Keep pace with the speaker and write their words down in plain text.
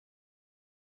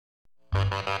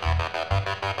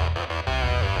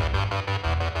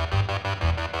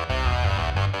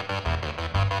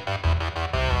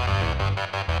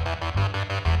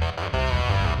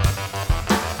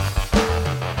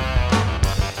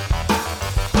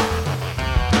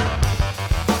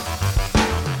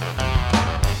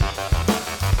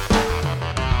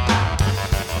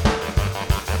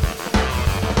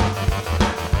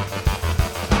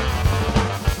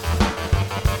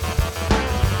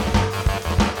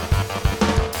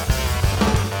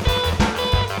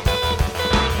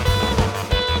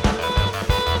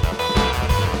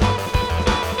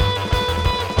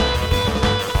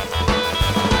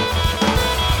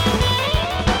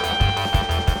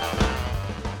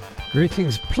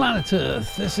Greetings, planet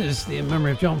Earth. This is the In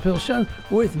Memory of John Peel show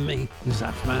with me,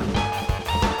 Zafman.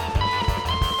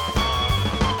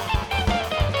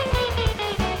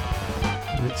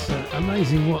 It's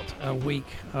amazing what a week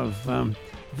of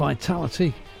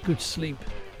vitality, good sleep,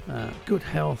 good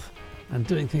health, and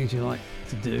doing things you like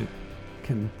to do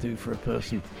can do for a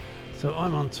person. So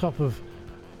I'm on top of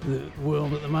the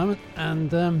world at the moment,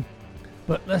 and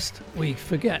but lest we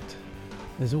forget,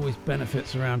 there's always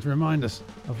benefits around to remind us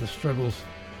of the struggles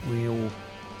we all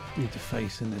need to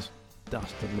face in this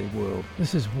dastardly world.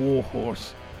 This is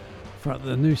Warhorse, for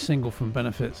the new single from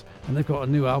Benefits, and they've got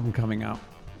a new album coming out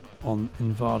on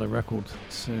Invada Records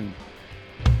soon.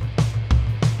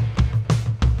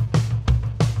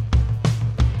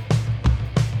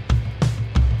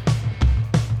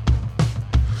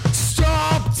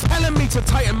 Stop telling me to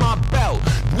tighten my belt.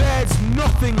 There's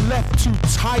nothing left to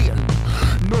tighten.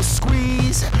 No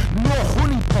squeeze, no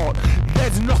honey pot.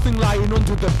 There's nothing lying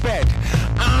under the bed.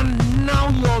 And now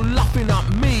you're laughing at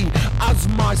me as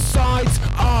my sides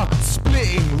are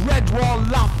splitting. Red wall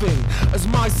laughing as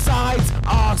my sides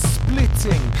are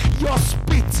splitting. You're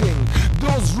spitting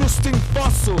those rusting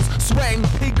fossils, sweating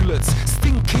piglets,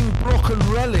 stinking broken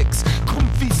relics,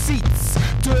 comfy seats,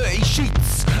 dirty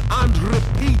sheets, and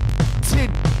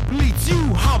repeated bleeds.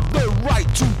 You have the right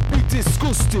to be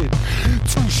disgusted,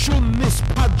 to shun this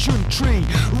pageantry.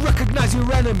 Recognize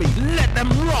your enemy, let them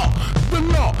rot. The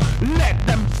lot, let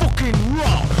them fucking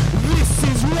rot. This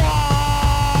is war.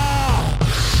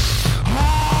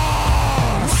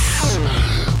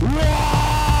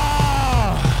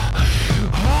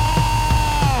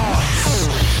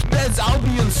 There's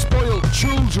Albion spoiled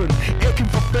children aching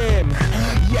for fame.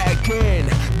 Yet again,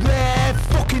 they're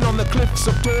fucking on the cliffs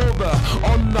of Dover,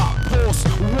 on that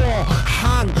post-war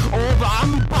hangover.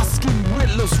 I'm basking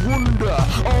witless wonder,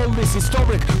 all this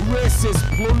historic racist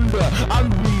plunder.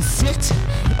 And we sit,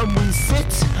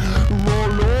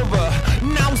 roll over.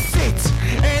 Now sit,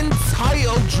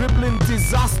 entitled dribbling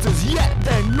disasters. Yet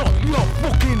they're not your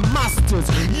fucking masters.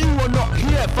 You are not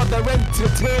here for their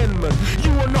entertainment.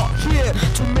 You are not here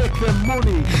to make them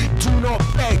money. Do not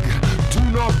beg, do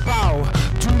not bow,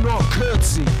 do not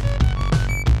curtsy.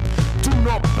 Do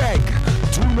not beg,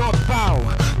 do not bow,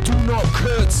 do not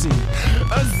curtsy,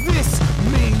 as this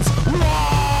means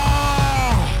war.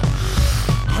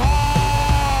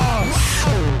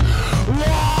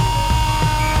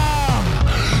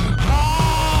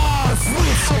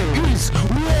 This is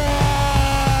war.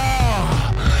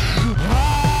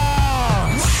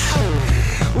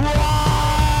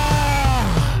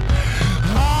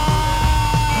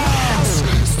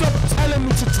 Stop telling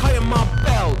me to tighten my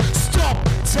belt. Stop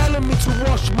telling me to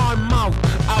wash my mouth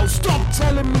out. Stop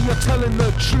telling me you're telling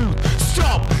the truth.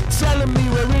 Stop telling me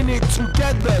we're in it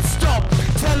together. Stop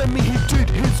telling me he did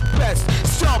his best.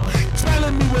 Stop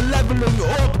telling me we're leveling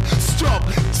up. Stop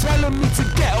telling me to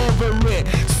get over it.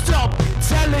 Stop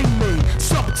telling me.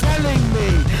 Stop telling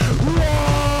me.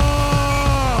 Whoa.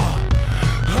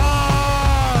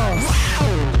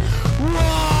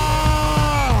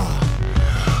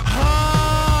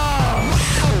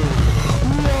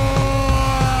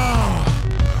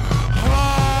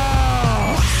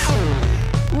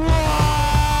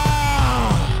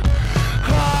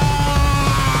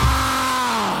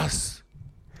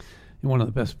 One of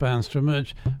the best bands to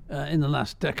emerge in the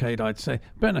last decade, I'd say.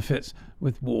 Benefits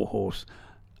with Warhorse.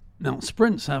 Now,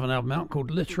 Sprints have an album out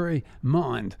called Literary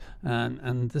Mind,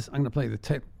 and this I'm going to play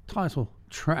the title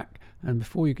track. And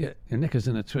before you get your knickers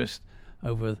in a twist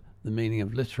over the meaning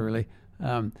of literally,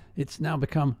 it's now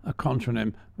become a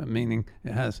contronym, meaning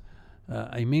it has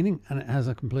a meaning and it has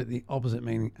a completely opposite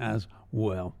meaning as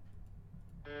well.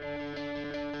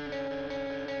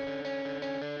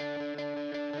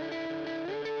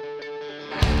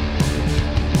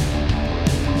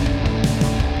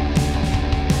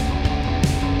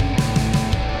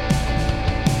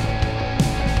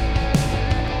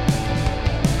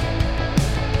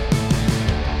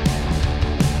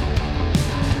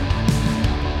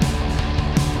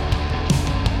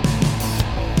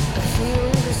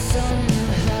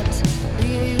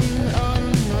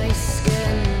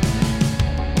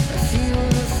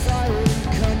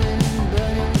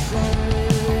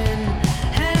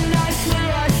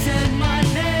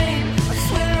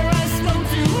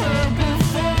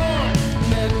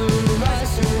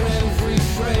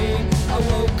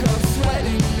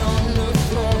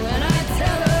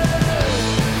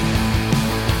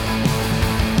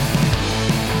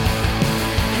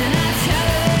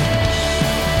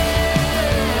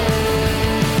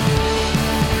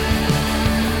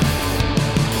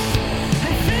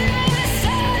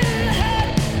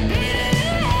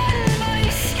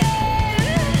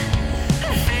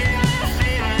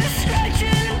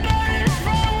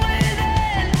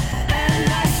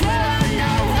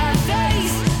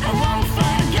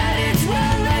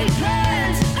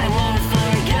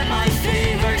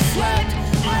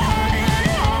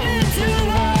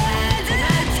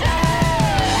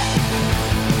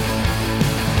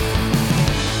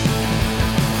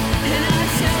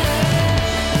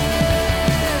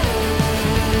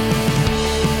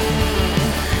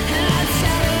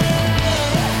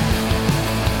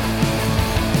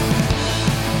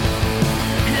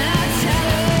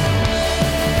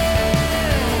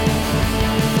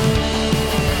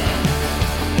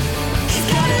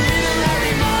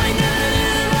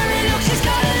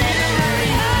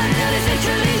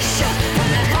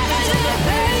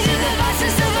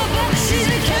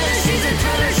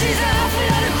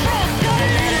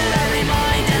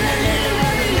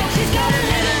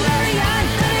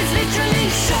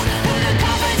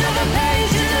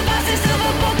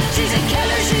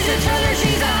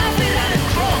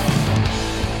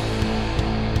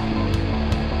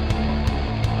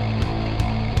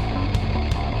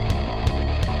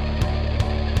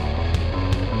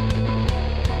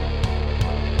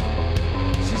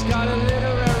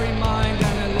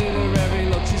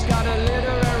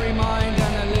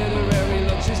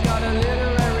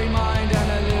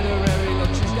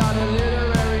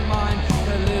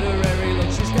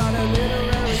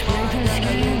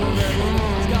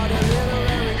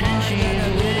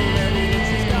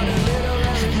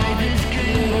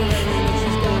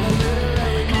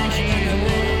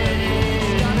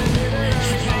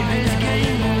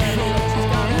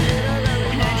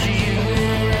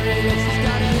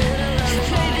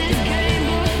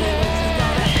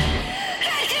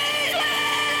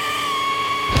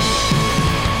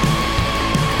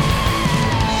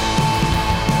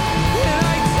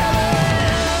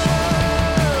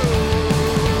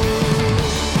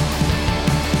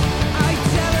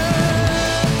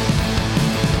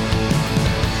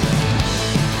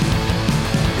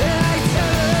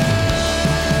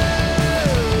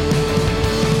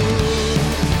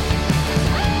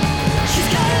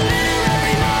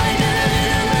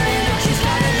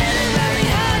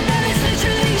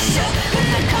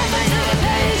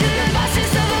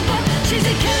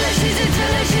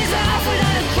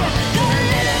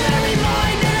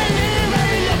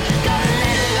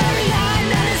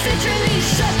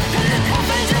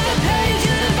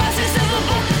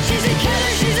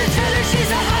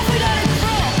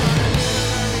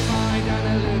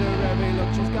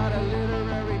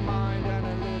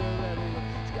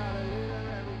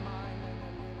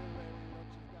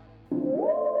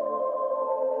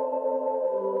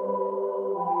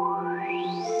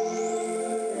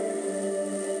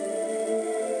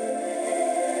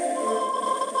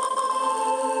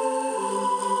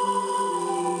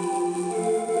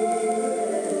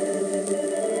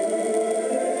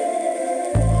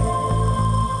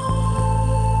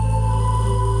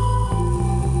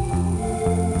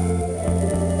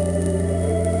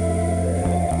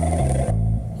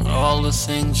 All the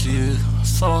things you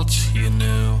thought you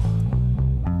knew,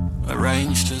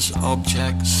 arranged as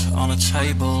objects on a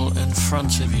table in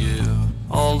front of you.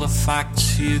 All the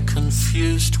facts you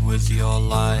confused with your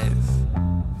life,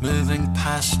 moving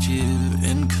past you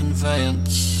in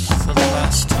conveyance for the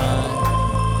last time.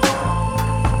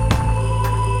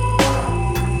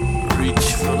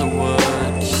 Reach for the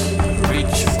words,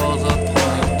 reach for the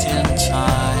point in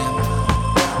time.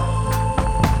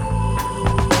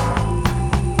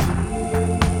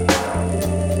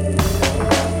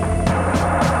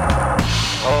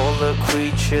 All the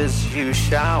creatures you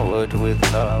showered with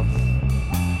love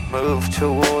move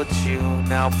towards you,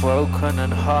 now broken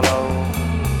and hollow.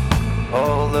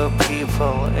 All the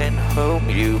people in whom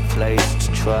you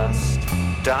placed trust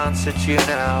dance at you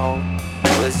now,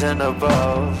 risen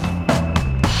above.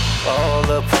 All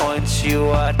the points you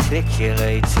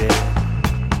articulated,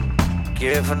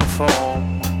 given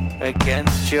form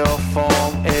against your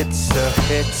form. It's a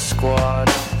hit squad.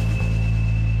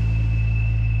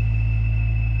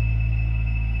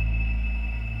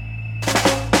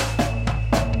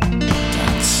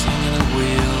 Dancing in a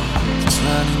wheel,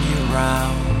 turning you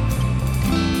round,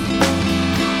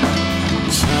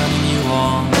 turning you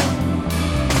on.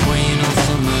 Queen of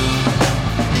the moon,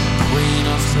 queen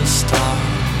of the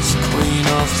stars, queen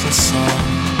of the sun,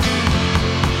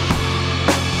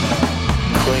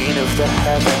 Queen of the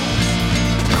heavens,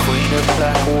 queen of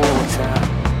black water,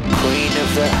 queen of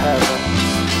the heavens.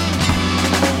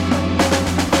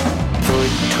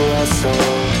 Bring to us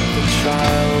all the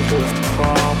child of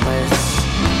promise.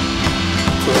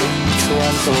 bring to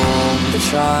us all the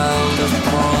child of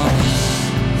promise.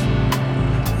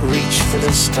 Reach for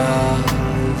the stars,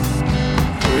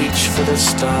 reach for the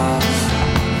stars,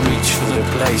 reach for the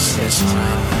place this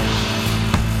time.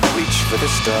 Reach for the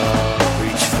stars,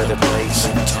 Reach for the place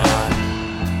in time.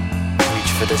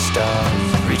 reach for the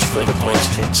stars, Reach for the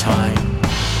point in time.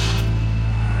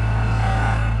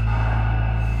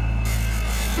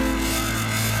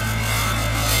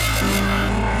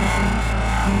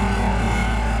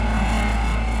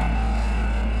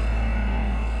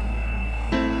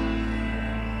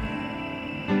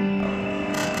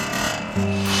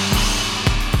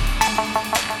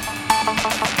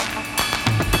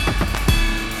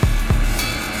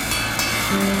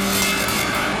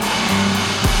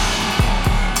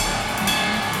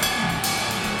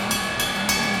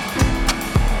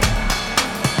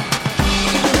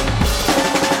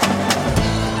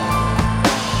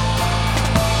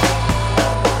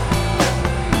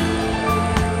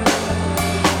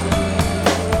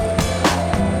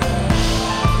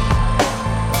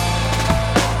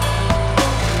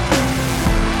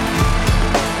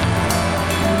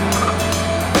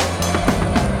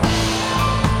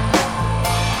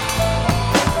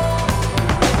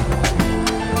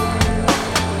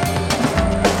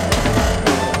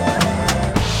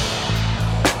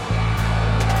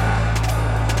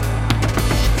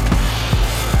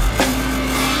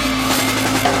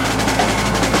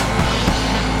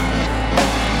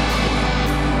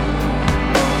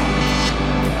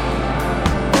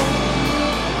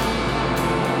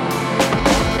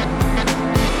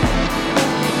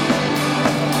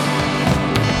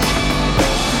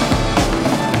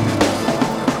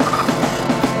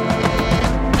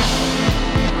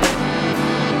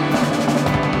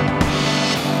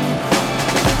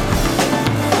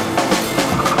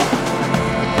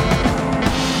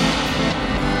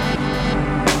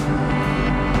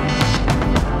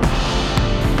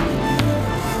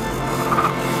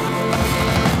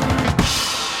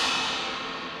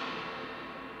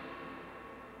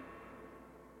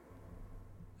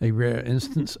 A rare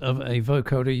instance of a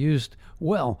vocoder used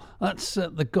well. That's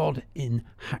The God in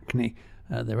Hackney.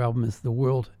 Their album is The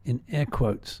World in Air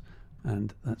Quotes,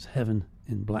 and that's Heaven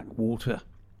in Black Water.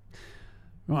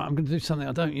 Right, I'm going to do something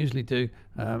I don't usually do.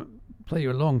 Play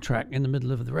you a long track in the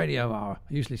middle of the radio hour.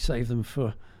 I usually save them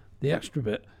for the extra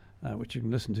bit, which you can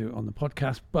listen to on the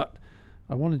podcast, but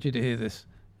I wanted you to hear this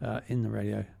in the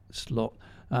radio slot.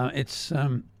 It's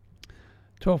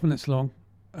 12 minutes long.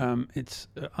 It's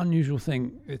an unusual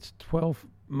thing. It's 12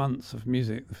 months of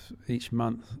music. Each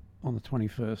month on the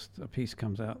 21st, a piece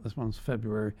comes out. This one's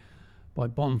February by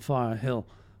Bonfire Hill,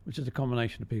 which is a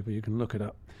combination of people. You can look it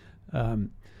up. And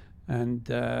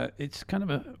it's kind of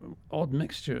an odd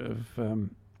mixture of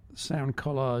sound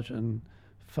collage and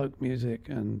folk music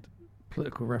and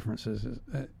political references.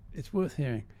 It's worth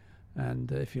hearing. And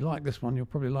if you like this one, you'll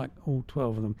probably like all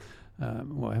 12 of them.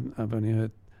 I've only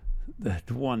heard the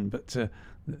one, but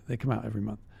they come out every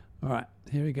month. All right,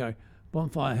 here we go.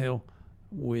 Bonfire Hill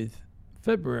with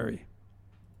February.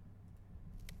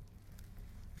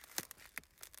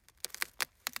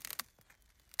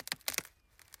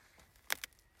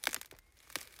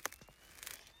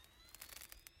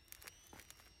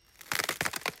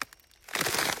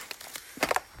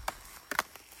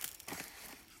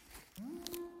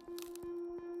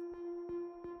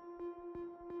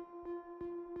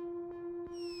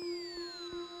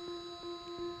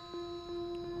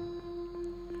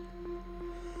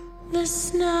 The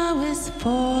snow is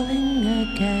falling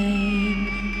again,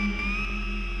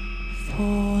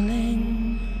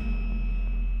 falling.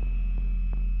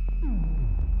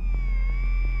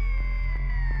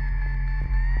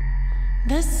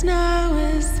 The snow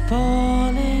is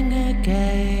falling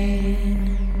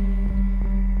again,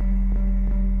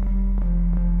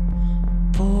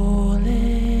 falling.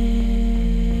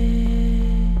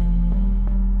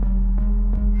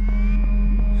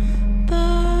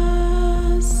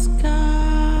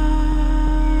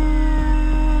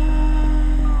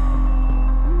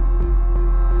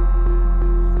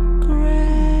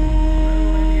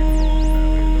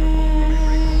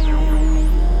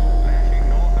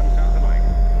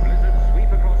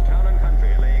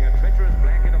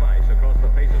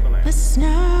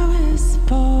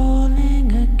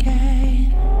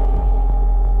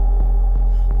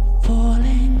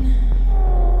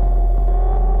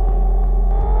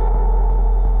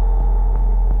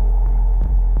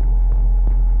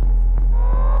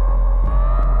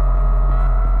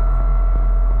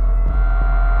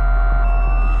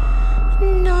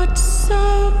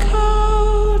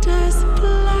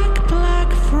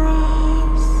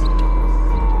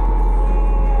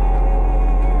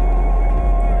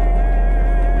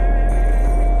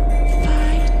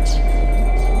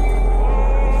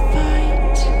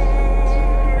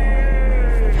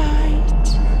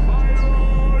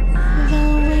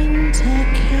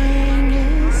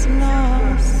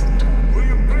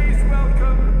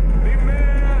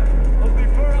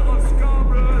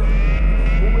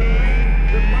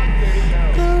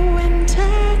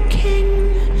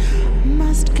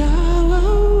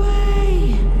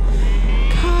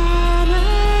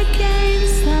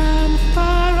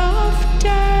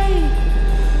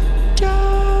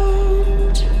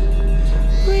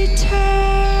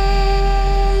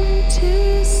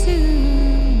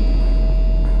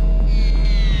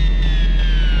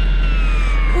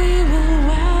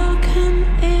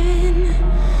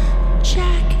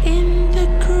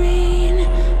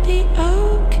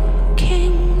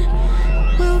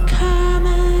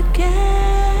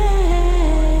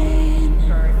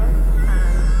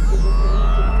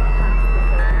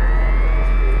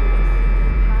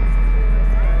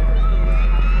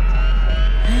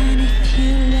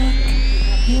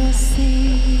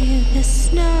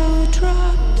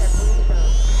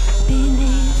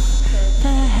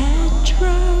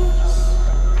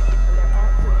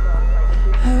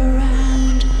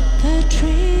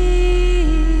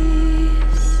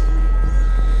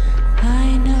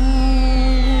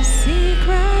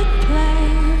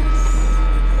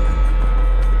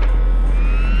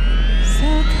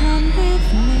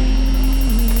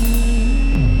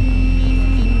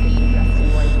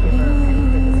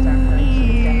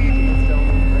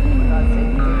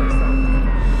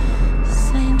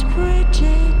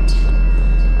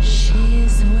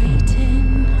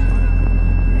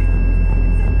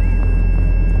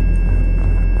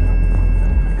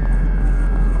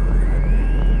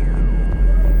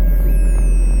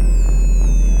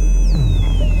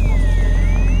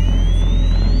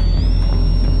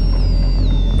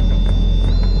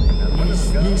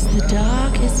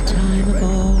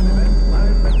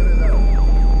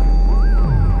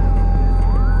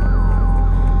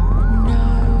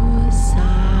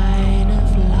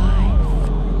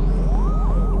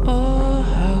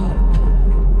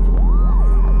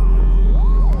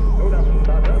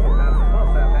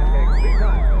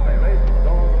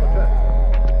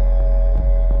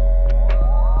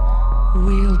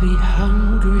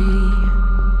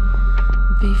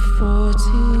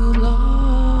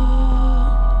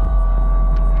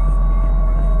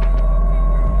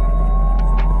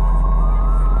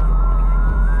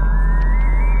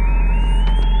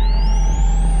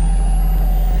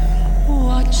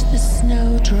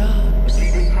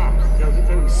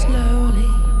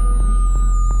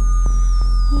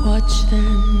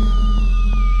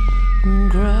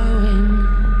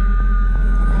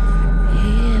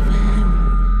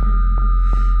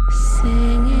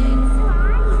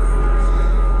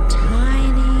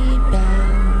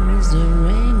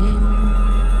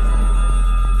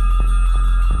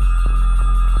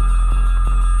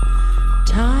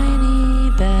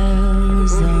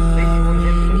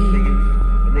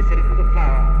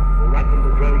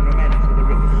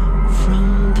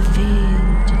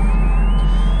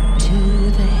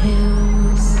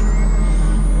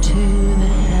 To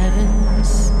the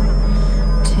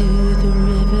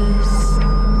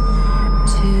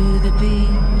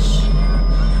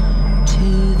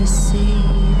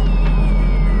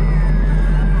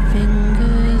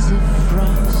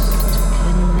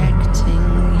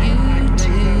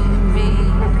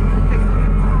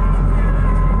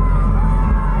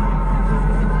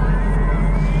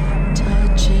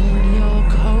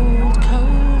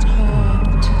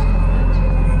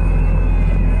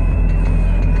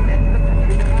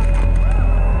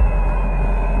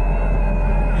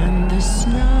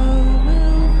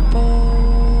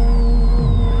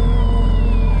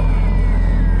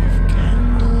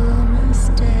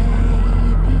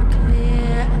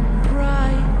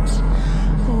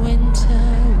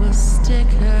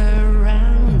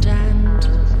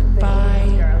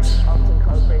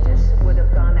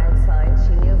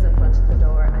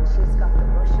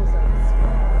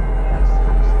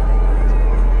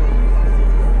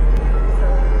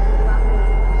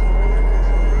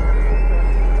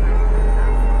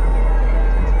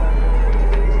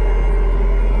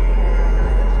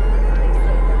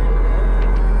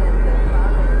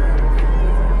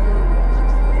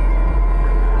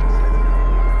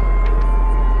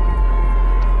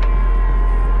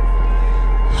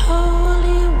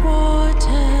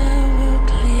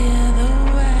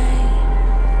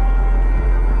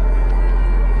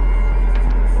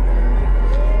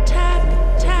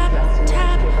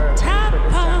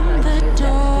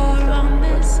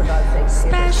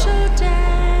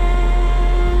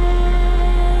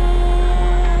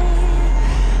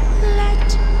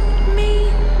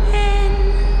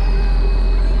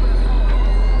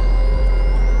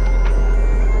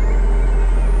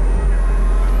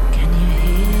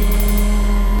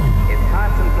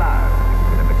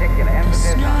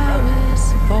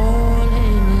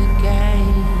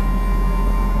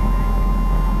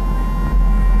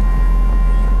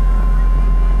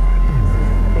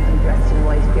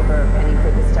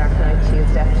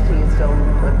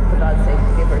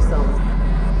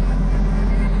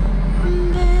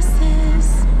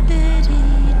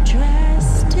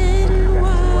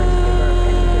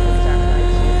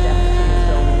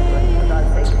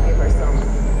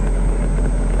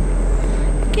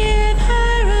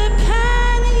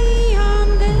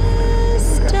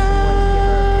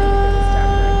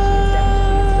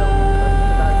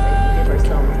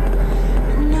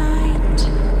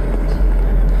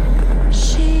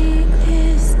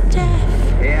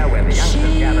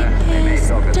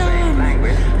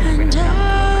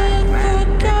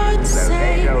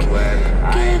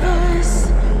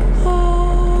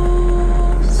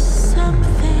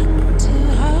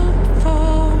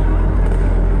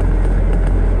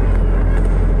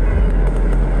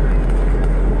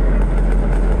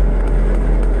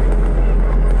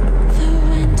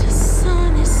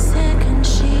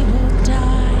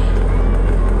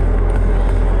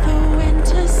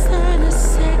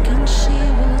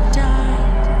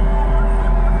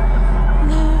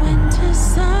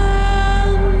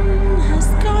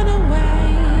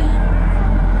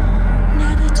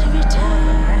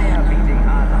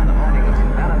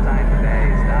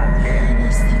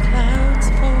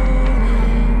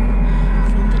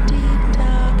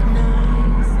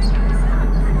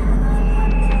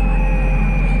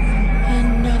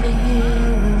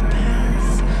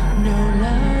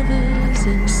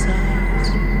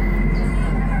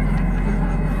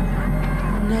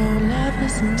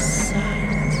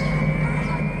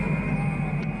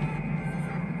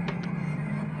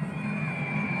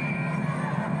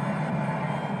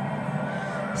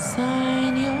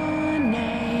Sign your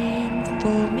name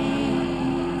for me.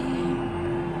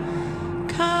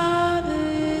 Carve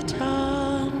it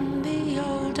on the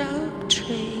old oak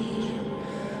tree.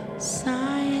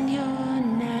 Sign your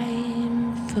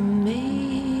name for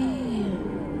me.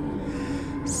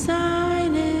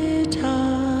 Sign it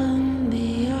on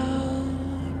the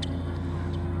old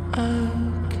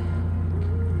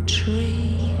oak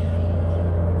tree.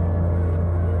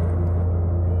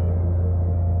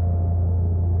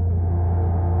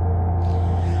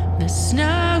 The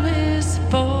snow is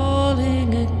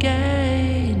falling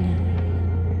again.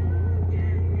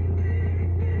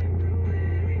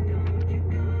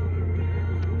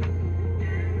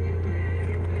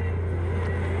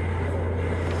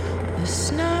 The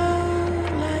snow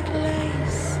like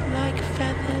lace, like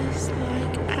feathers,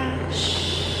 like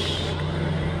ash.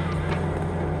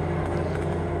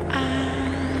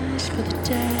 Ash for the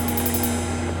day.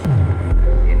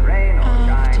 In rain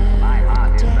or shine, my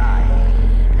heart is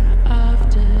thine.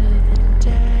 After the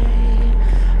day,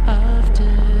 after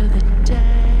the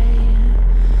day,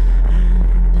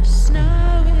 and the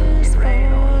snow is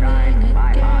rain or shine, falling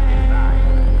my heart is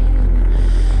again.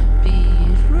 Be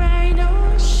it rain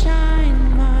or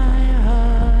shine, my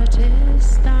heart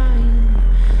is thine.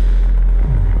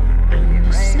 And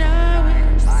the snow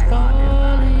is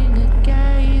falling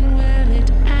again. Will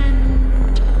it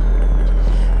end?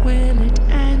 Will it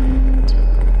end?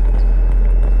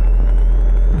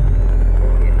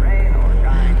 In rain or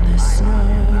shine, And the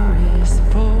snow is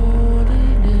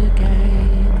falling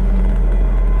again.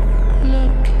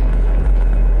 Look,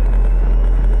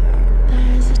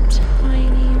 there's a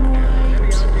tiny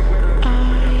white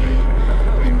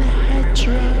eye in the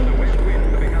hedgerow. west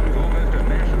wind becomes almost a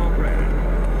national prayer.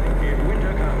 If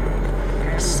winter comes,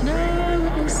 The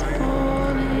snow is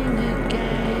falling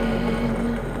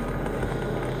again.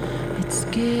 It's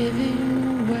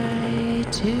giving way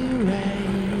to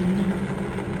rain.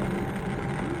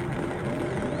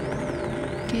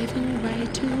 Giving way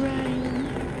to rain.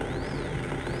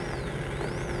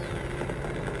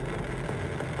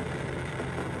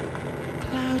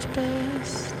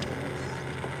 Cloudburst.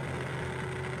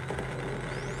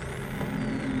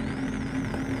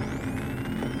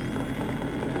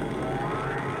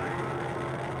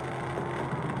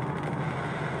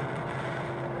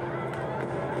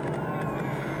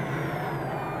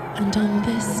 And on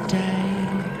this day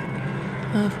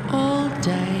of all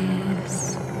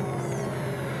days,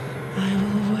 I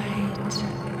will wait.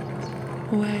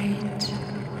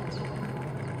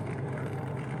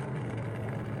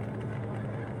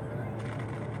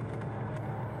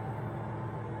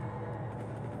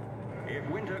 if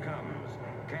winter comes,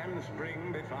 can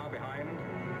spring be far behind?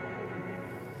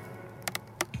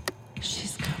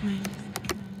 She's coming.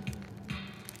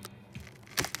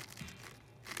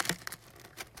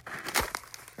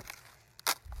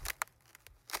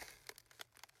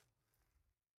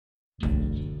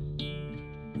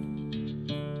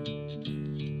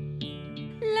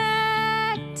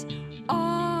 Let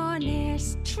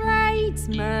honest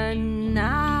tradesmen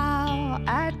now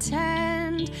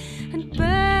attend and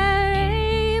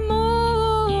bury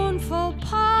mournful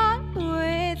part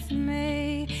with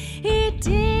me. It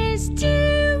is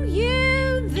to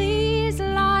you these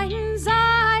lines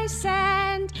I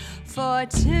send, for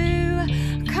to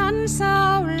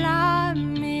console our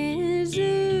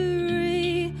misery.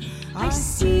 I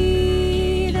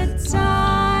see the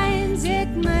times it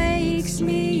makes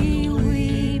me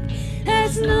weep.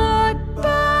 There's naught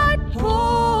but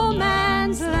poor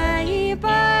man's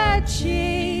labor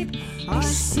cheap. I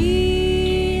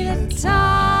see the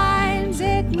times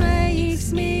it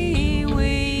makes me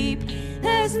weep.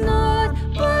 There's naught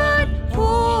but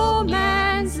poor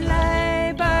man's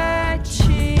labor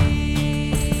cheap.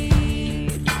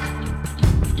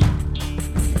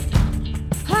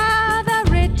 Ah,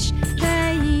 the rich,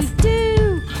 they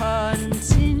do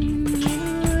continually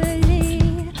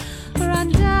run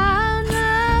down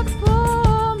the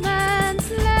poor man's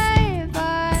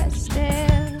labor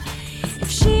still. If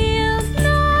she'll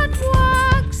not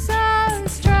walk so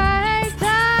straight,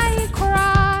 they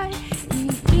cry,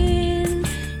 begin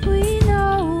we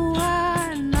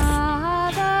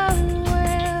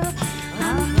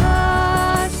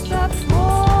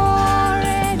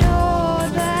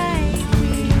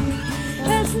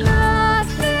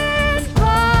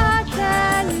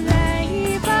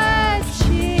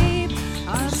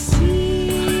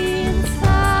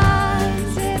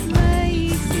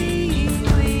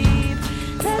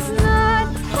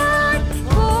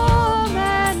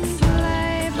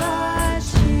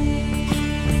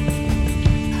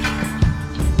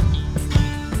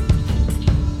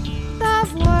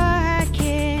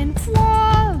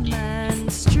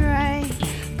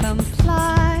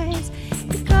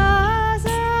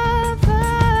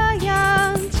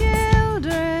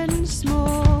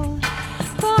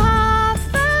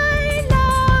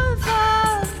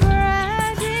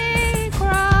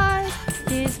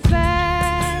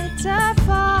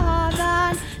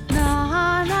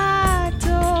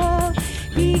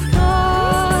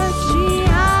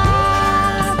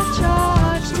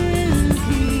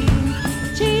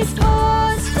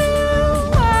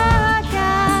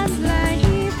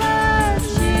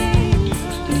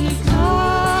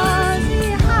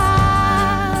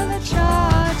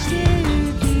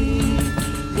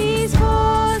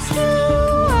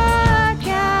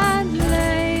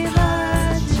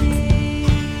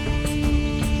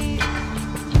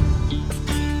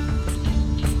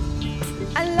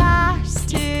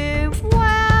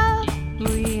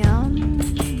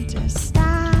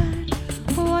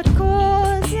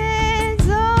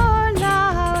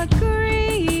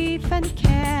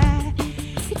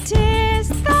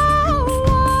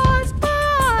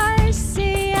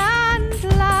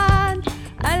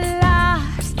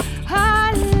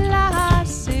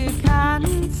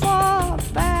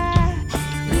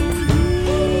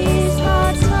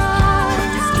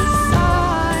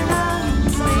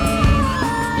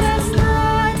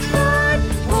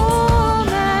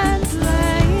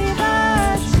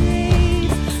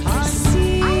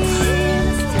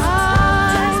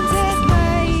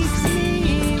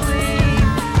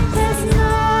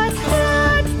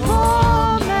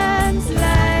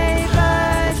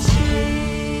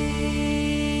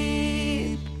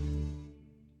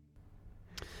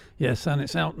Yes, and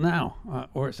it's out now,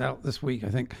 or it's out this week, I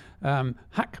think.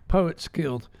 Hack Poets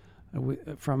Guild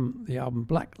from the album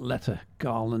Black Letter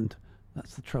Garland.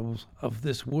 That's the troubles of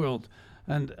this world.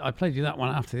 And I played you that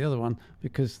one after the other one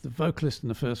because the vocalist in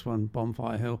the first one,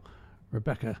 Bonfire Hill,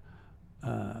 Rebecca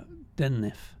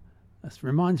Denniff, that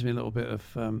reminds me a little bit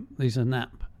of Lisa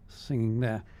Knapp singing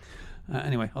there.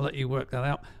 Anyway, I'll let you work that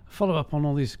out. Follow up on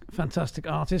all these fantastic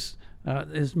artists.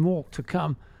 There's more to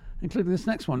come, including this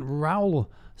next one, Raul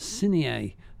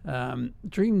Sinier.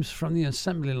 Dreams from the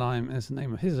Assembly Line is the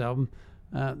name of his album.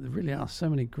 There really are so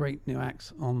many great new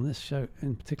acts on this show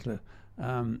in particular.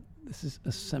 This is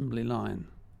Assembly Line.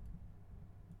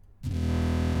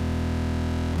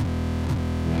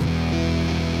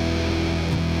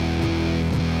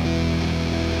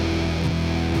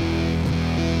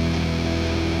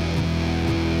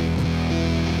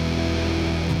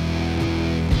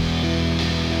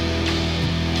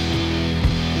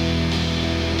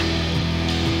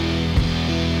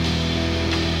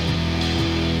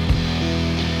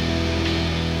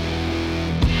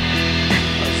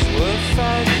 As we're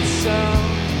fighting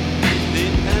sound,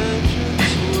 the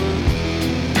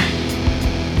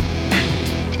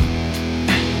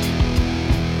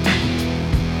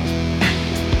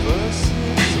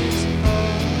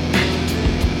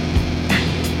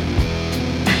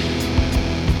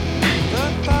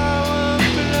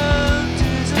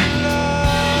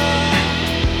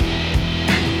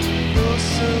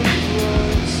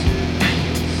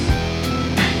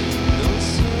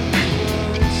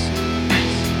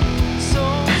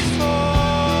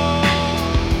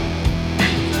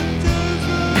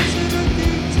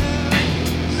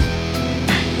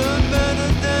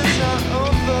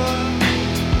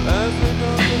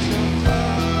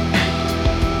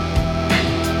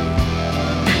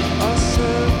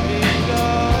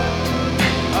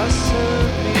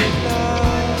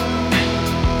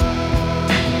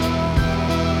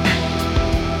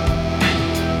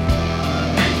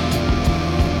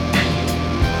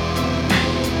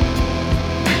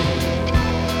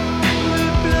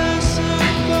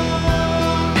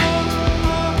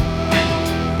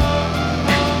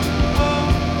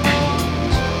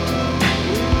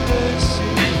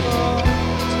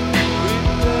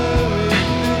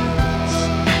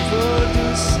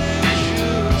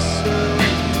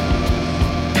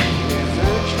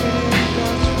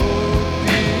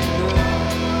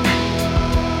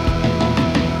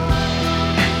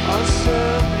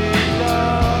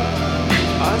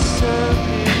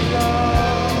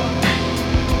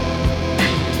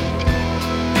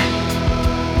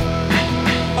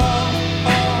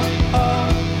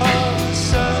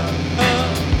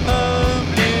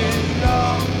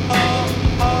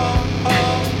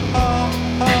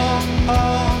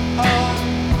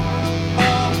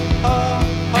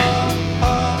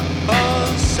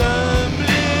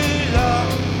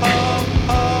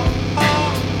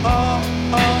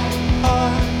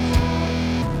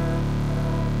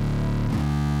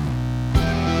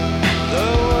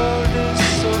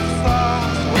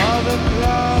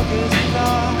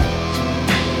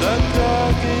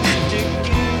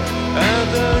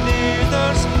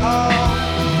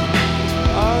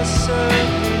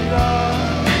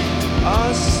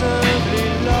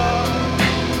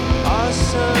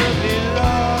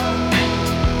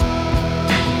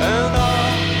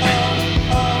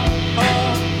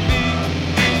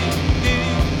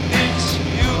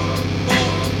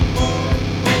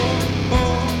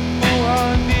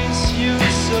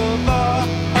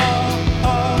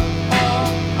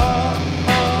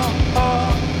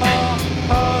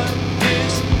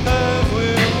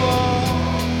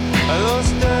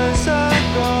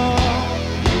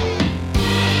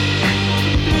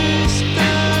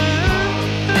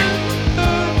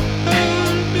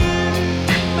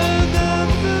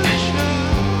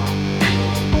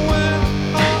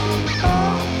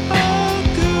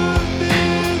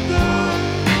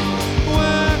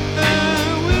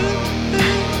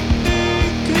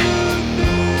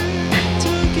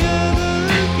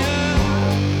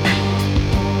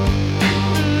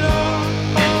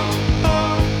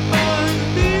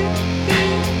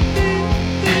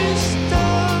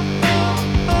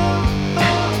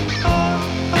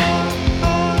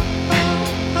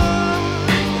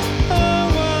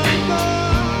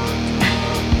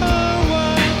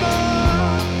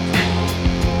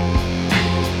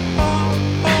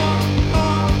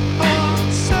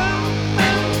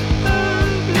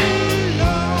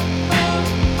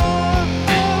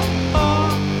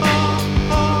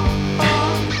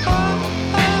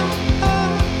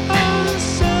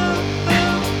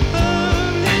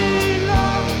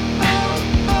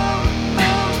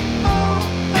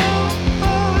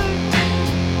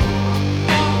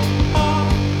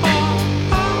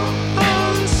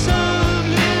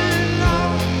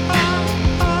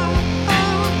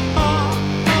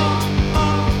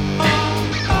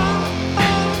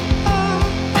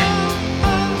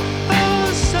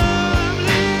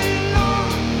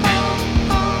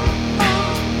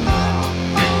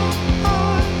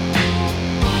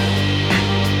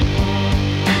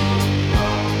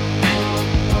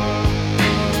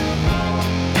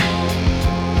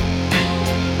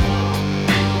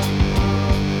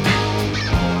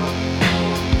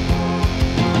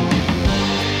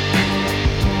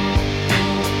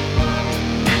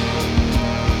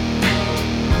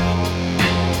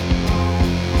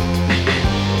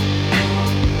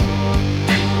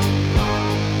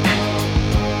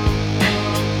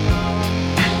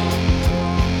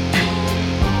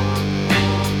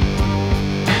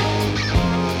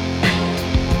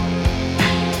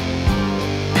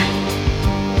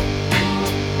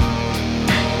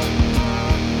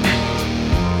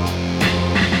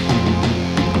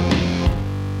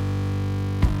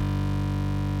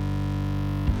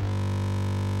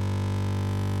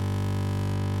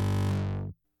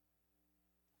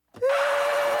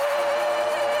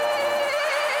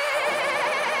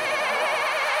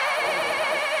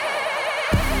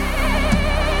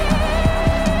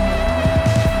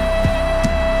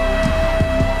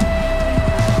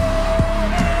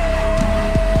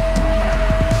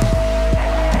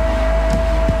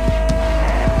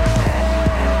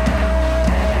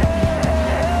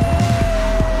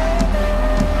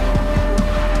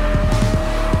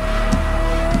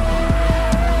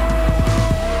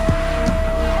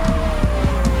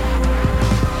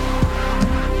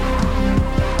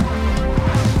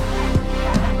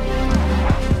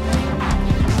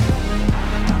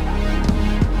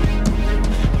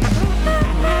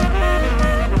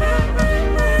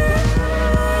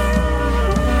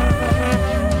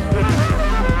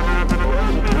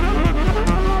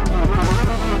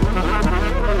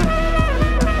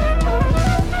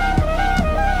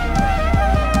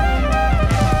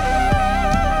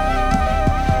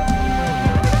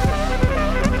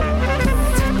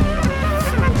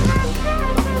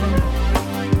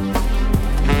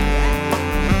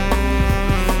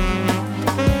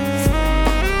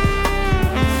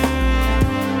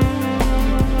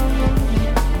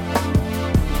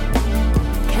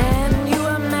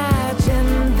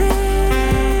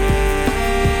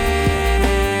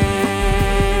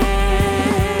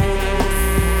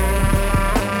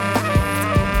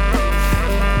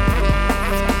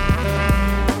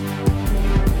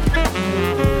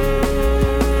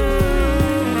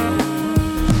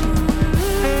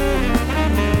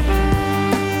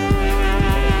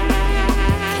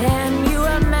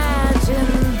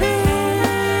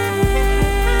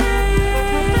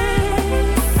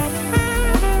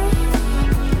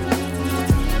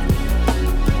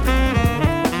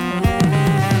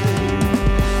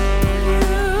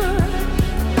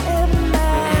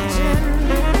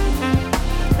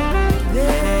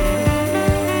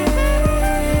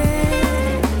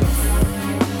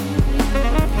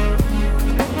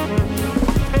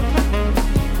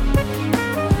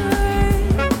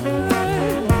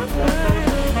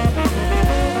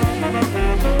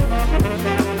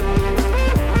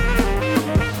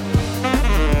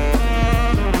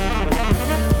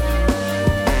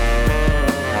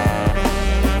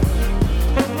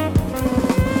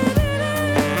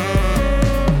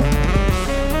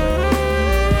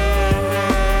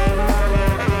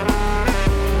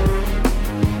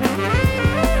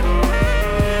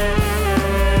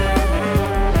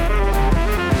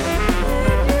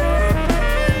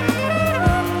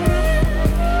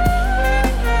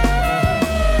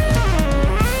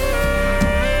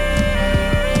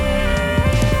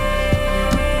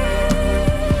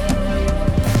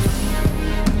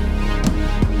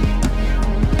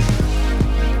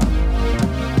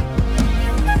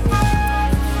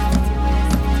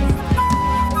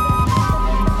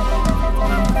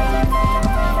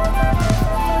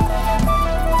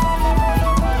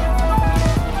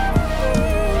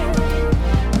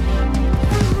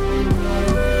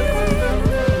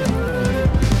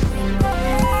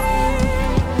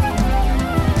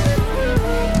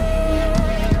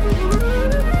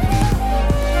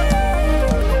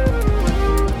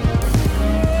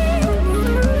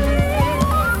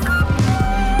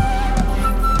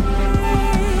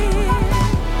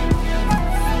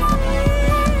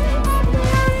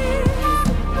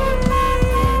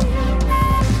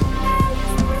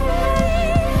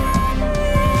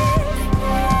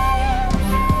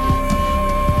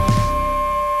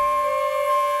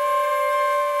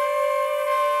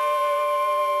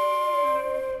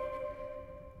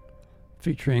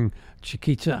featuring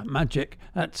Chiquita Magic.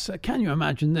 That's Can You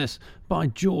Imagine This by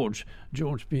George.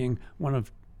 George being one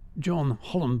of John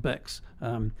Hollenbeck's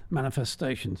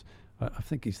manifestations. I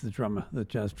think he's the drummer, the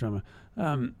jazz drummer.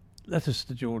 Letters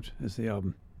to George is the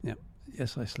album. Yeah.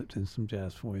 Yes, I slipped in some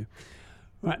jazz for you.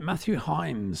 Right, Matthew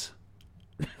Himes.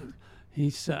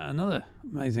 He's another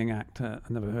amazing actor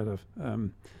I never heard of.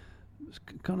 It's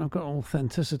kind of got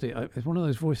authenticity. It's one of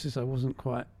those voices I wasn't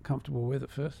quite comfortable with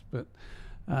at first, but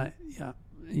yeah,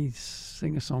 he's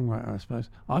singer-songwriter, I suppose.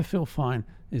 I Feel Fine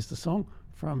is the song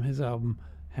from his album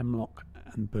Hemlock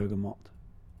and Bergamot.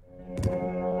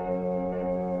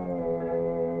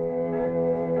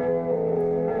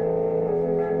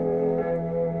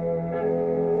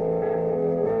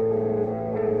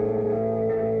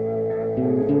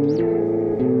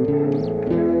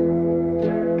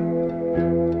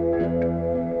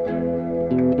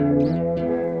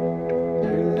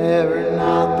 You're never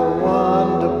not the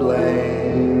one to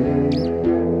blame.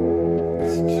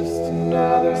 It's just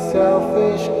another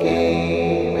selfish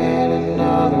game and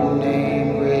another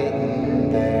name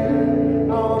written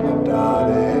there on the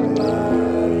dotted line.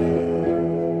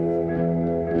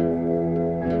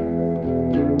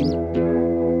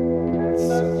 It's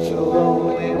such a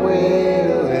lonely way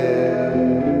to live.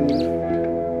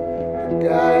 The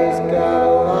guy's got a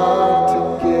lot to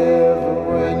give, but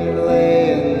when you're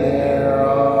laying there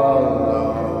all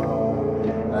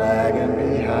alone, lagging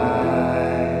behind.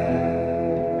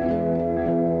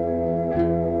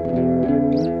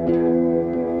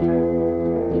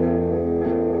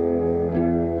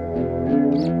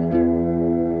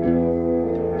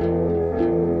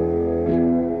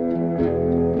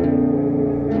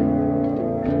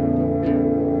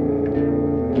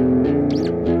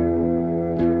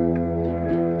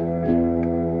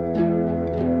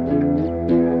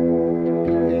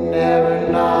 You're never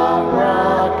not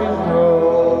rock and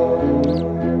roll.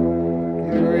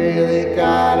 You really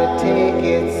gotta take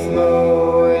it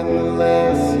slow, and the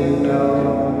less you know,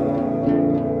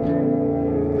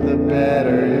 the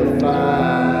better you'll find.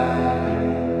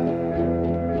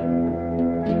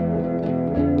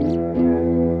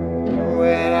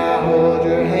 When I hold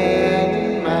your hand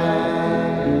in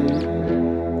mine,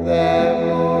 that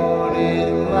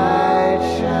morning light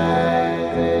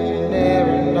shines, and you're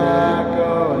never not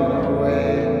going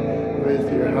away with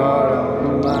your heart on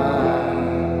the line.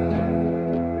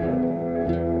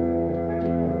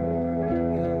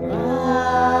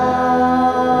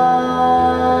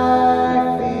 I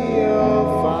feel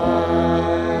fine,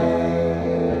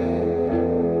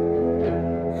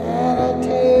 and I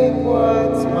take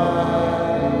what's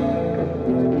mine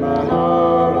with my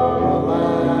heart on the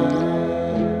line.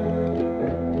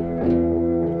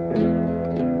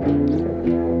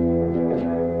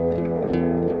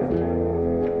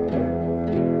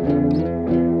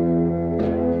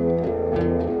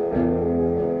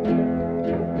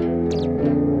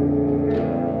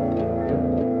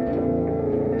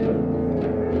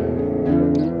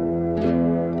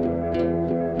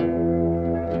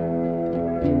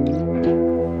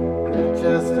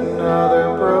 Just another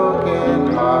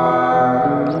broken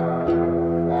heart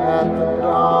at the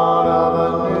dawn of a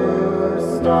new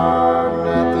start, and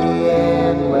at the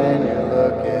end when you're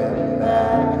looking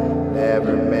back,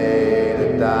 never made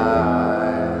a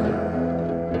dime.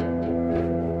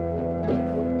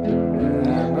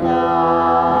 And I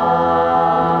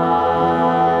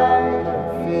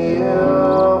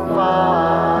feel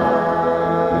fine,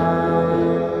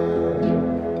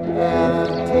 and I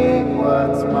take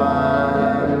what's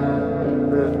mine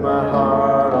with my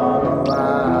heart on the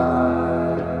line.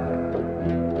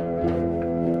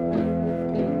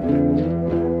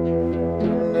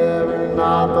 Never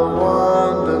not the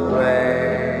one to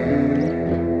blame.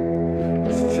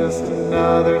 It's just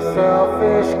another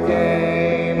selfish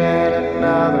game and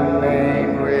another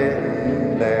name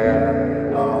written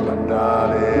there on the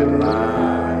dotted line.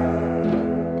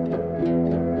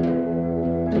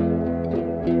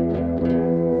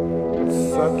 It's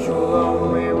such a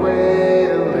lonely way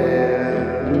to live.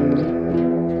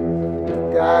 The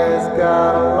guy's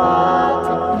got a lot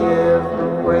to give,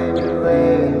 but when you're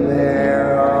laying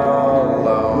there all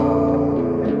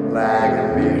alone,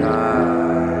 lagging behind.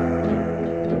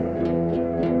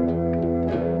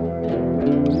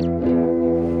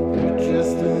 You're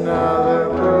just another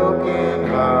broken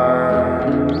heart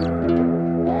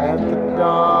at the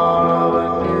dawn of a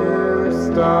new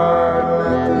start,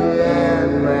 and at the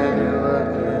end when you're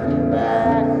looking back.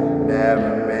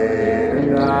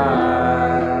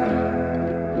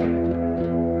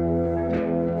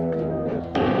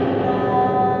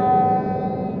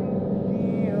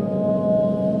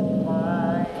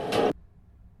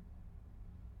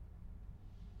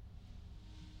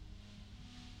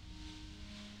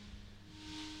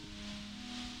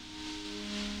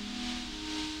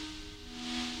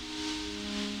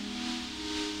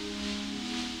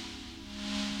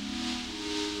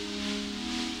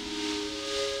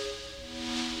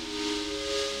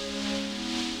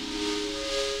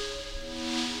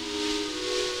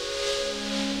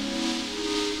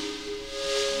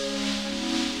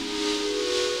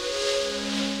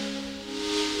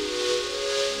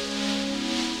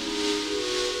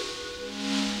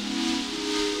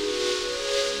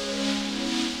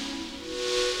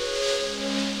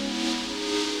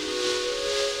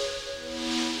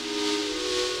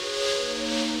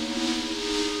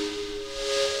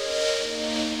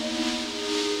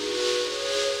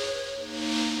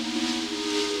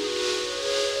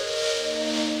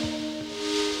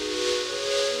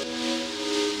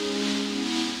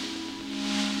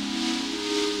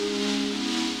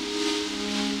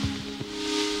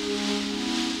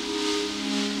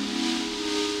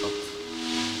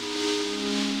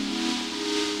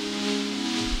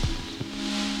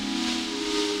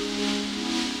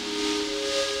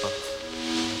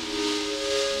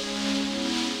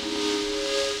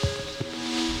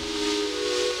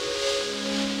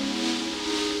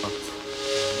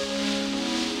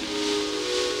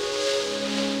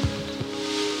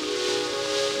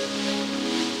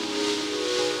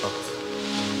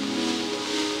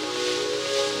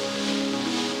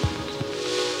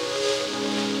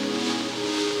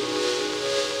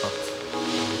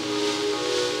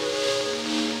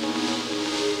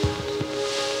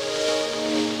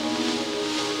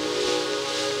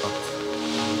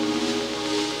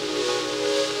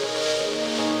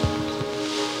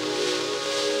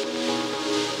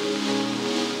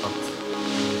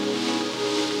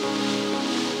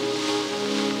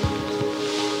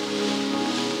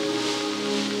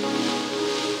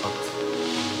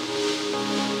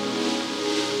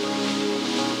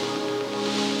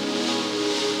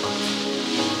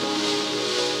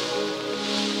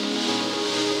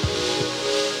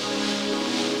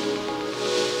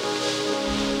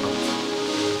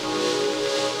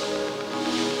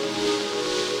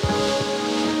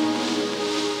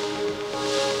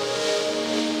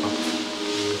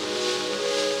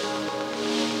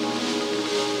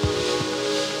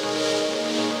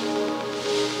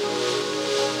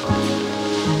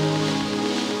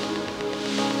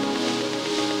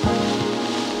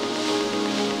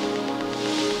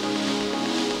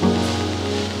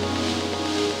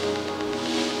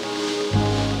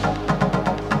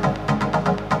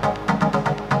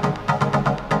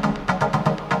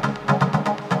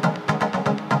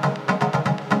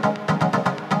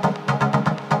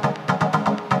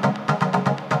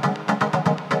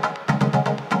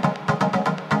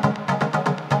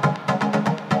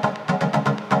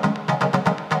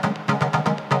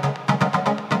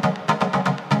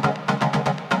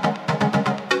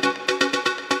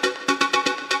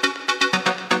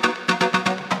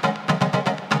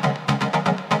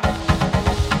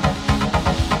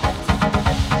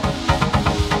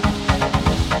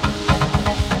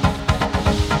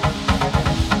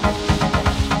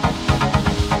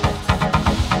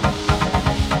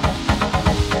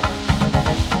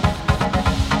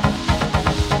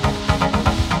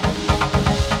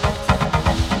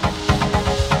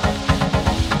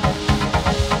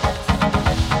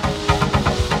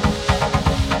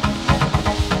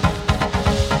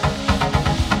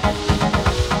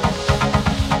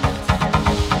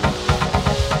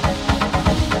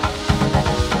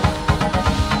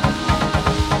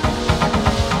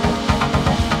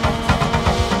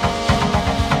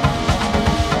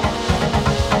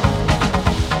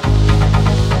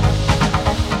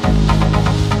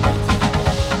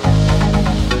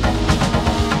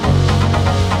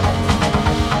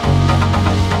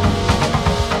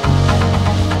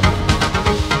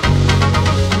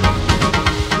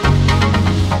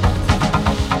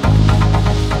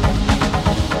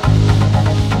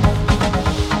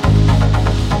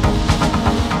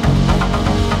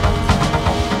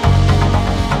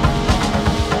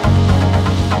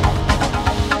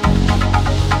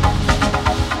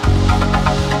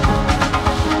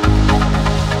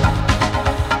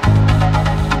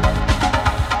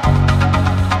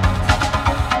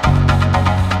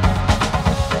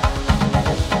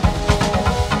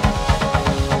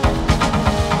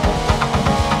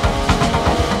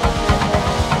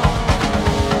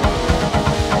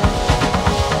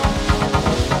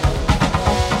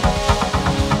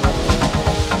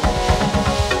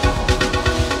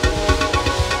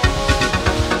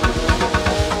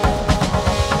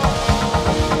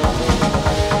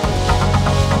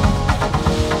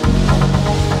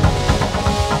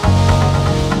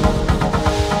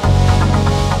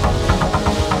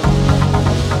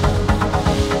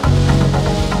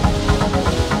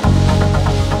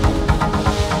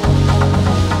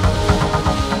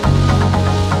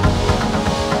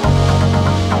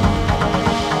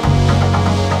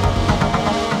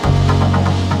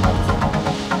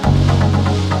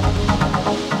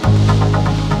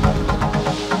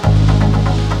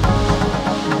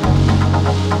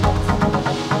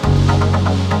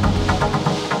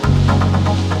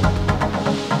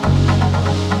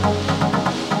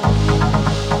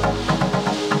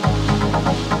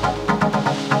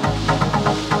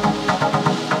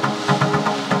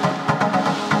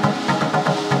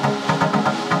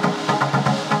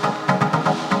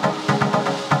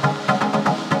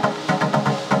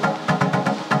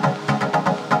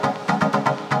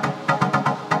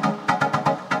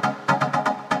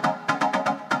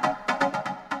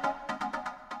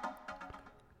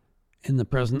 in the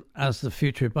present as the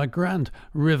future by Grand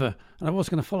River. And I was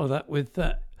going to follow that with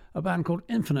a band called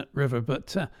Infinite River,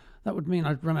 but that would mean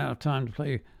I'd run out of time to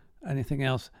play anything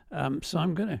else. So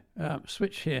I'm going to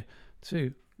switch here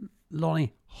to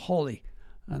Lonnie Holley.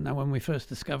 And now, when we first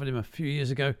discovered him a few years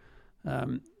ago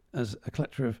as a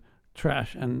collector of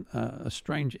trash and a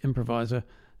strange improviser,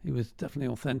 he was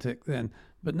definitely authentic then.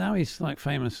 But now he's like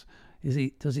famous.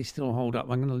 Does he still hold up?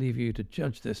 I'm going to leave you to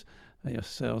judge this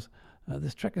yourselves.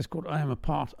 This track is called I Am a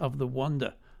Part of the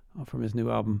Wonder from his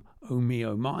new album Oh Me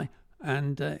Oh My,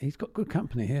 and he's got good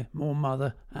company here, More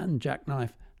Mother and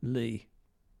Jackknife Lee.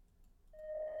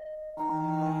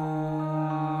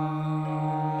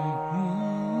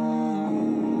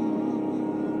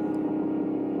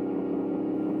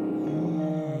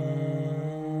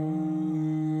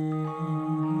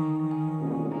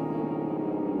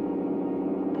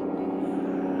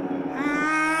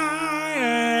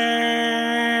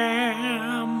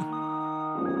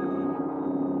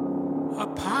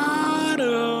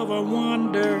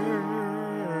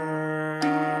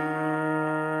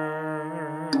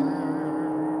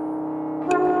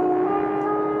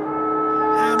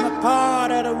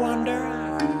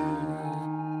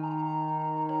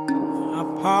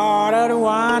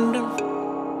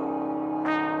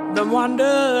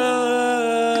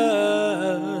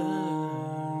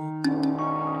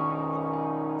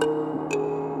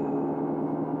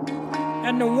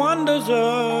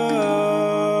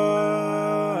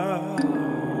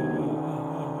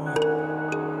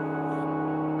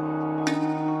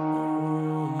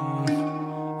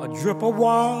 Drip of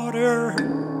water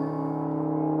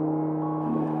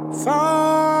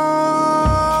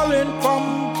falling from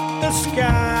the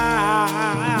sky.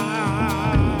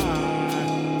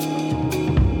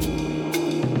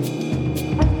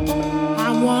 I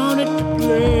wanted to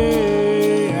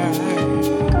play.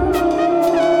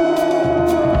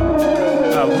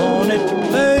 I wanted to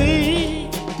play.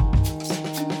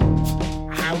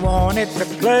 I wanted to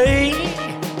play.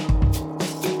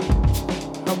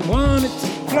 I wanted to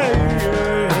play.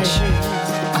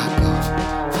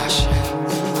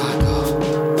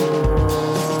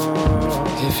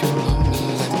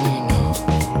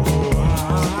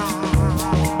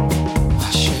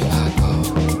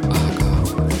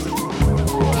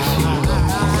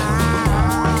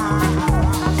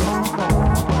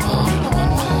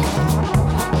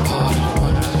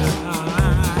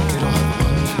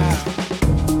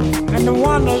 And the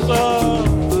wonders of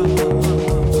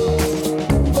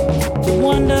the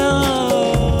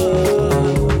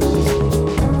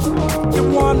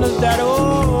wonders that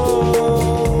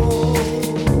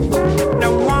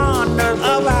the wonders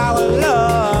of our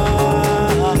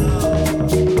love,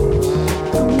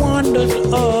 the wonders of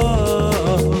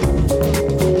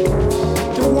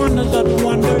the wonders of the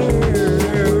wonders.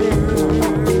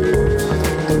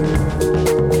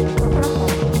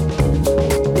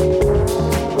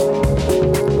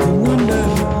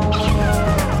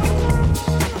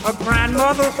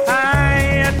 Grandmother's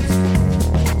hands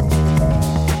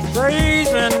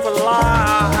praising for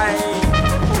life,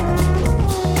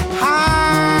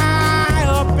 high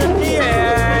up in the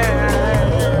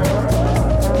air.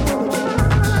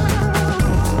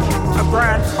 A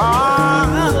grandpa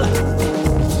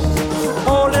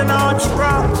holding on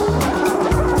strong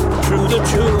to the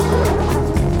truth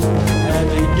as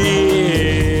he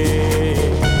did,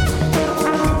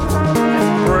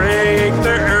 and break the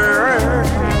earth.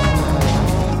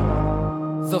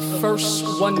 The first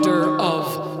wonder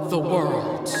of the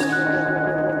world,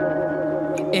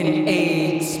 an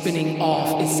age spinning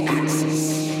off its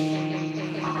axis,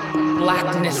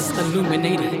 blackness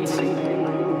illuminated,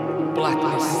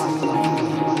 blackness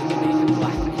illuminated,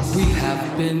 blackness. We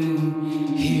have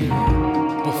been here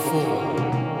before.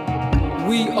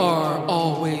 We are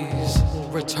always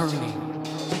returning.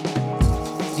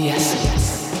 The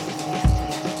essence,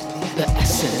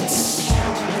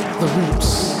 the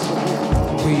roots.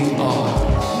 We are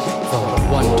the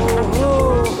wonder.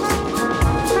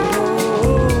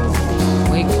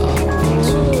 Wake up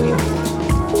to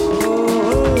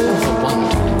the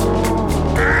wonder.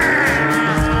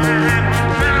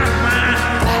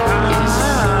 That is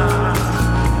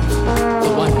the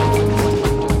wonder.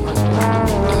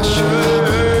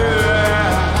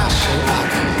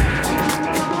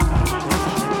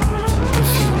 If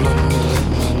you love me,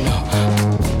 let me know.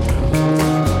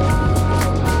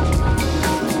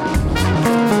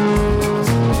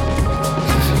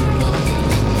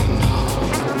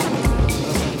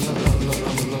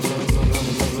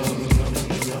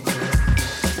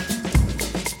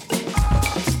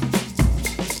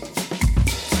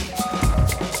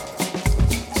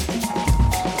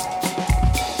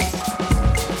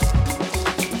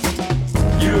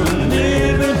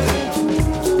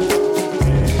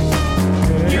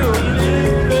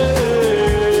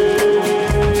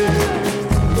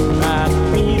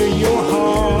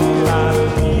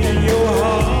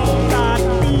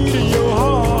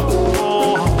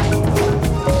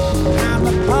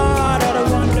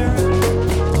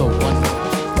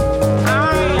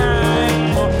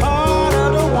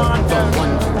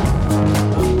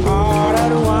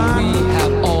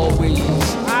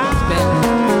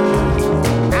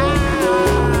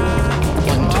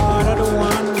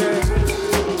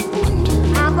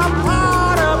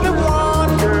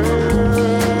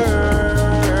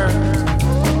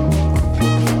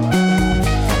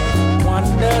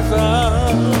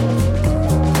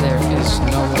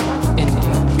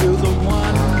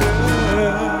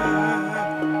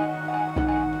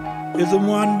 is the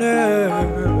wonder,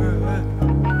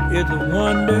 is the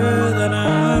wonder that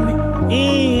I'm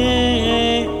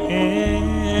in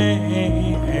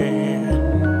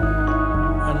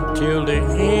until the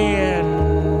end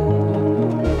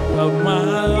of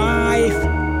my life,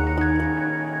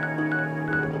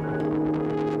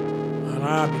 and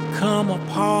I become a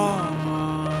part.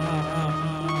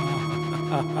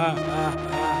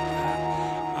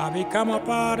 I become a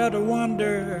part of the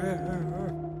wonder.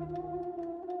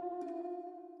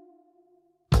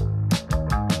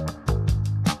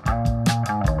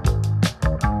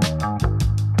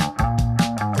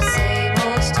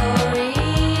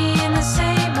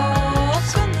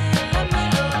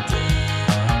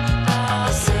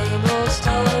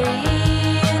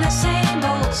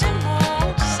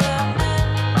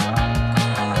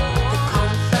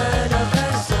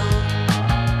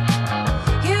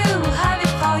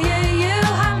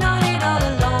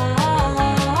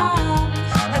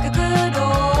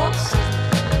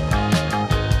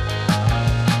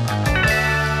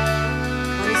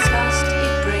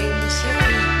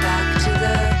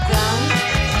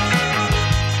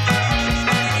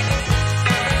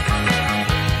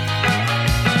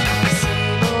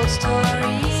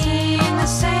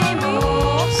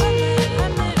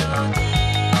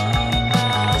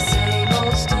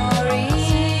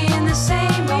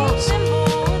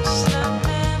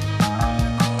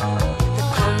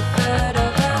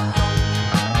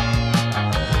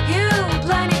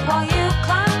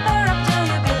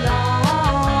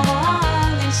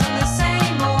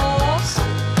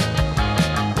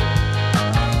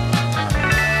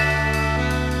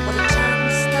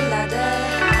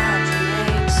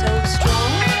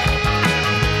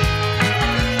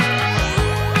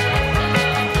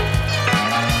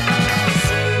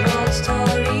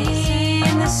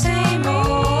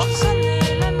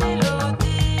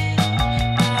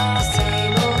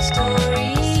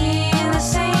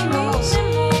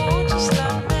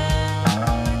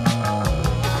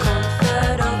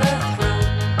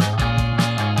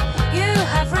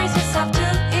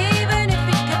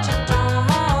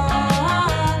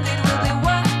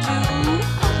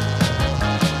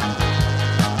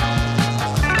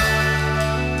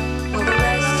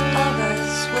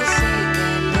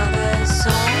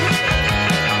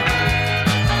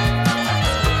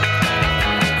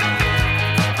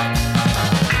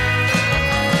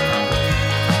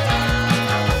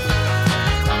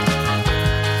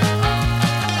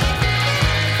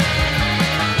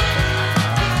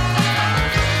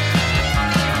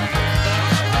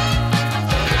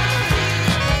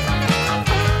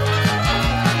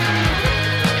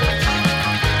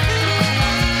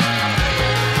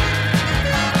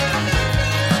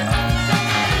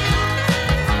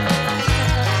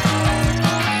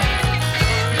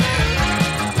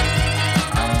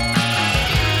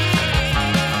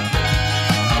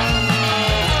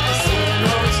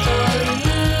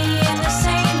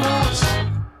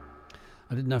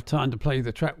 Time to play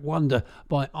the track Wonder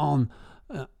by on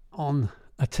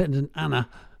Attendant Anna,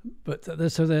 but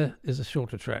so there is a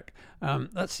shorter track.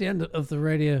 That's the end of the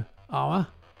radio hour.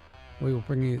 We will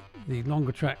bring you the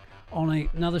longer track on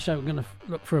another show. We're going to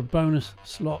look for a bonus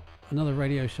slot, another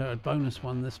radio show, a bonus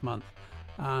one this month.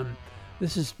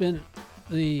 This has been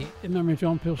the In Memory of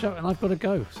John Peel show, and I've got to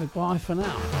go, so bye for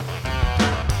now.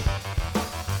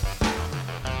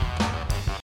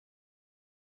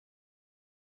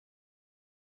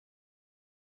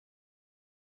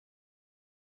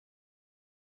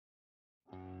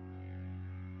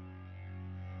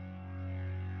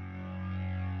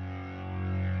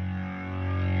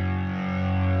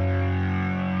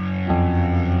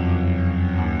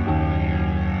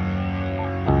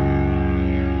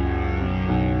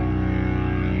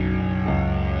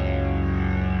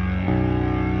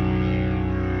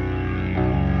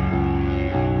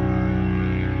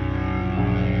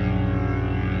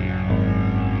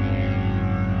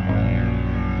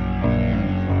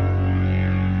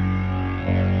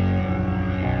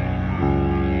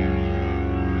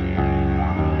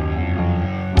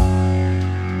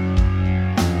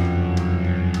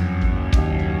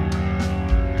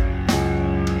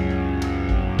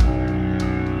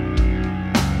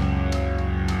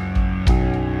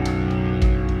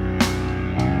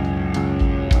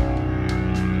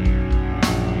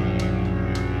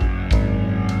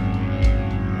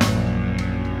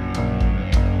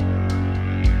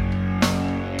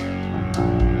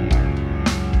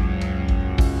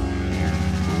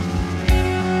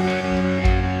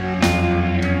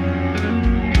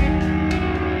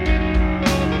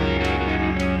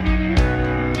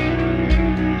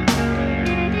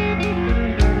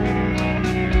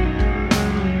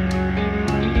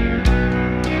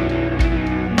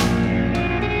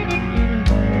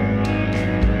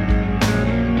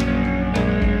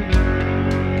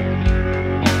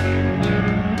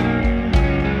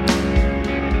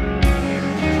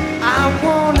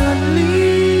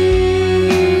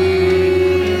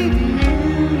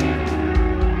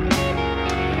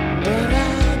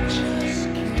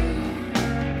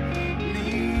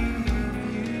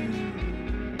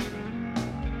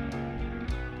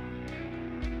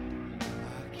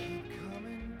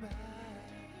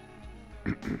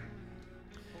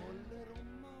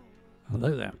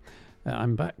 Hello there.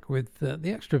 I'm back with the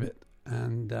extra bit,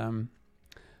 and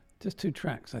just 2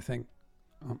 tracks, I think.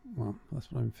 Well,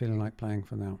 that's what I'm feeling like playing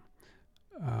for now.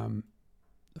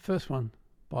 The first one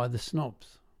by The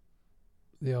Snobs,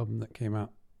 the album that came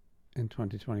out in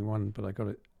 2021, but I got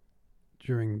it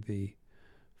during the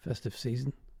festive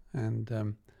season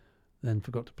and then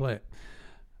forgot to play it.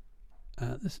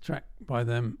 This track by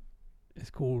them is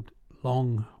called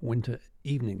Long Winter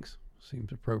Evenings.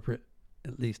 Seems appropriate,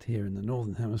 at least here in the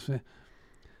Northern Hemisphere.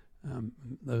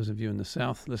 Those of you in the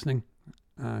South listening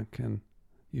can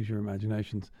use your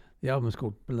imaginations. The album is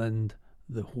called Blend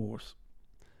the Horse.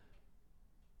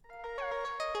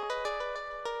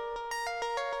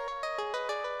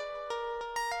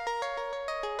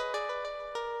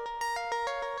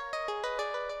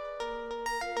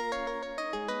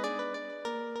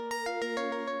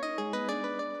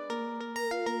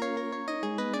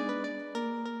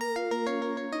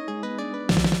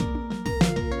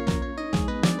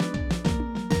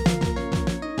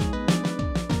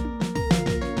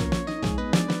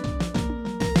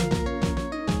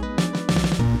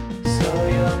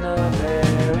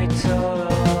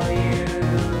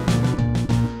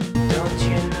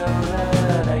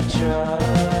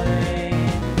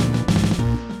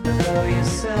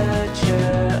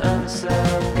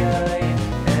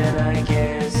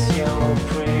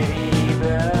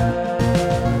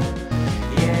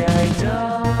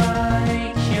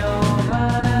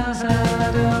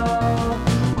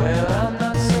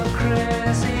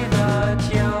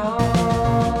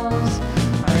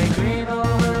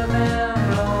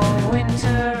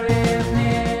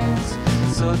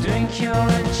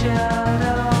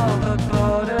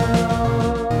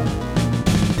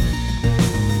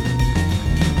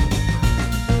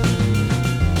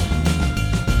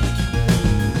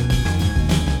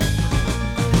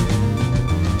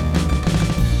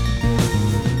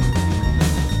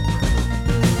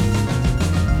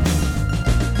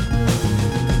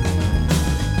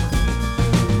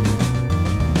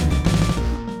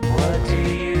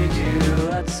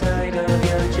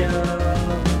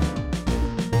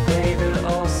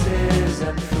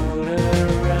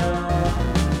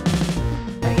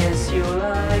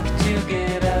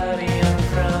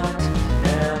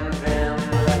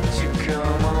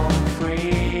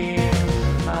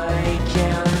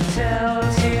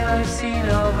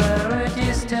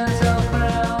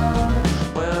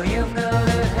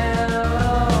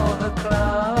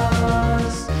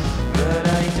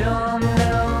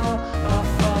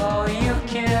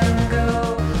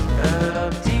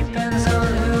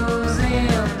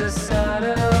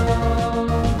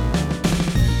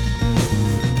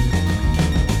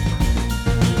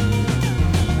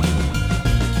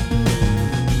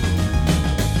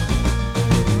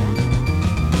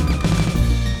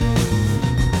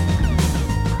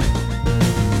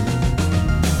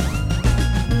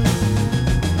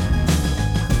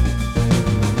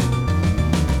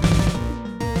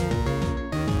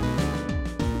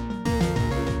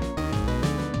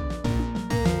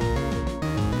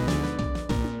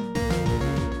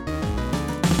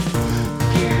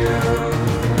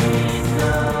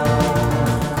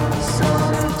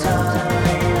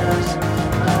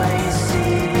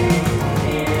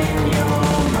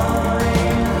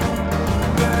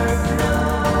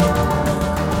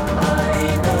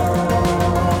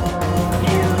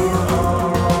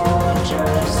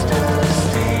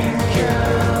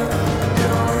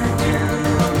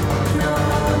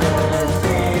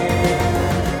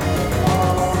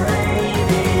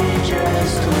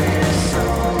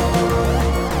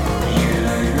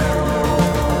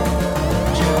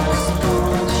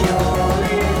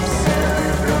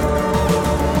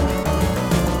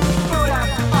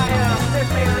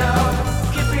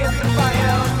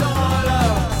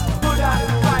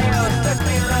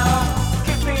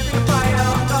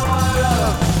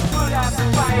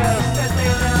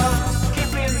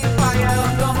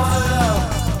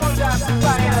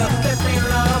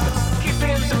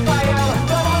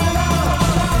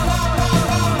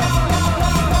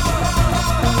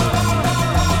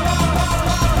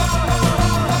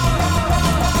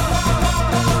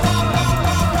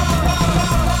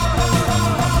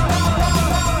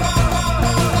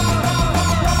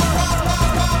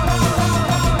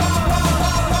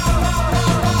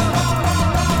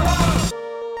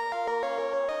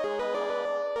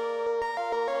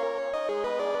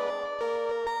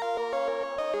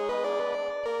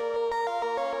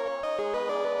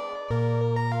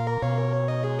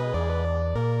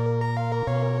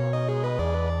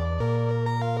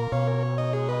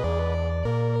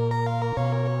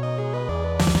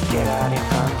 Get out in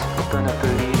front, open up a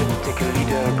lid, take a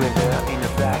leader, brother in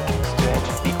the back,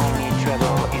 stretch, the only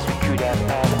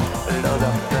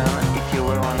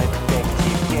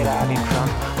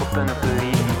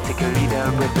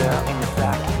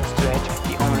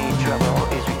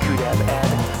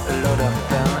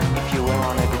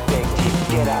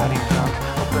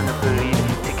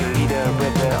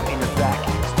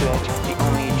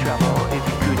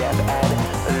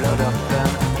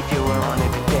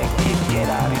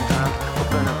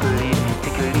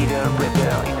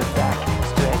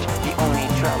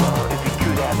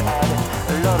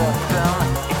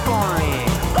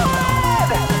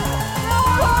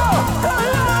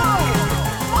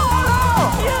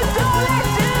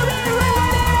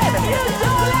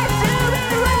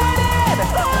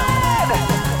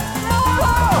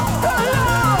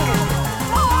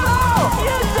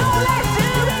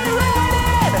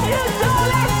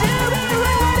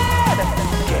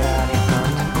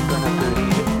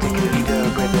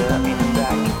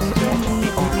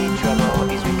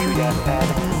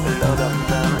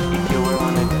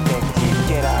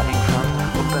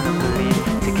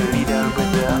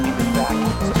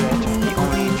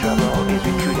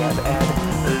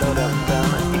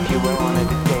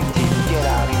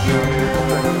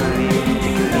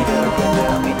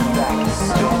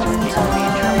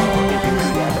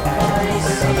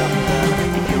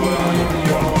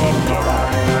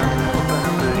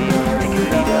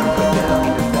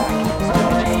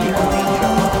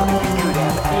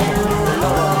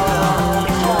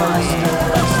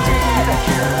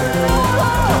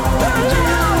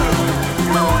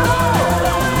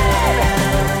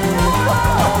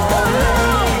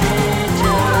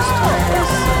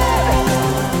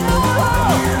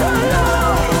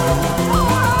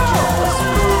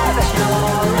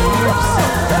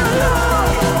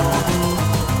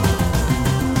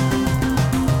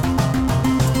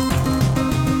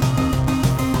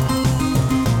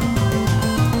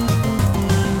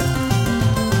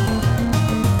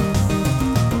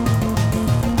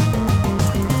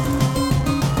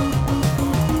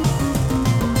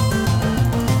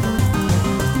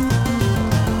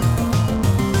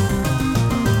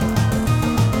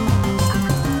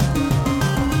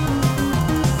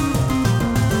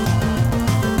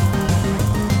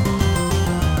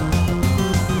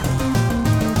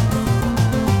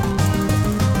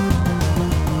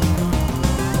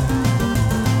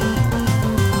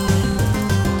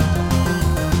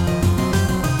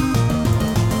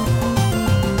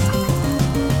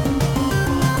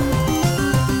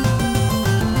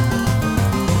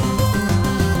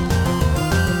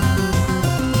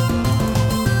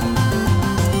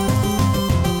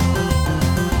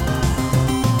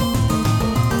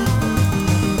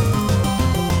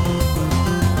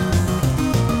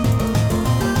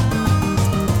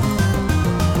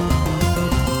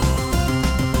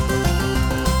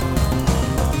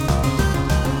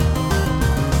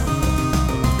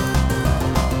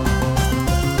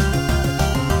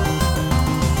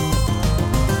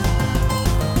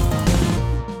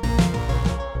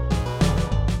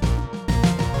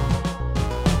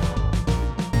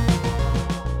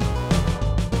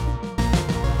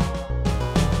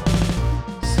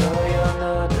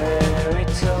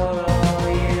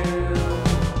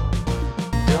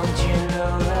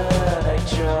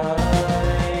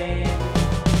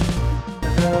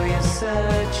though you're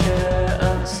such a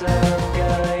unsung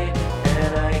guy,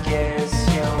 and I guess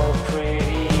you're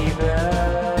pretty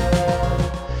bad.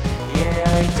 Yeah,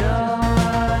 I don't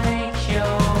like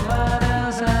your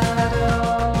manners at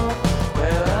all.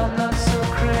 Well, I'm not so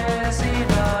crazy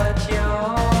about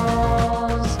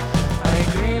yours. I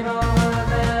grieve over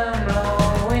them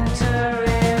long winter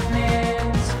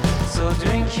evenings. So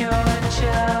drink your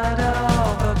chat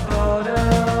of a bottle.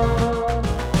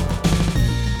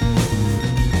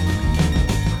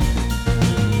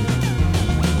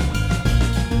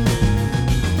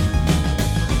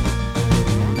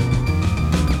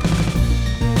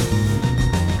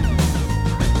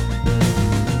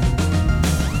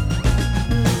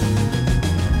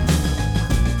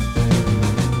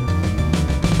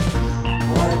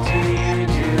 What do you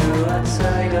do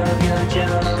outside of your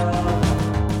job?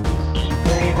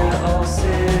 Play the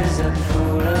horses and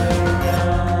fool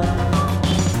around.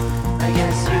 I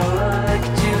guess you like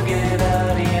to get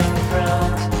out in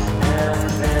front and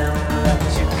then let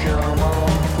you come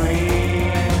home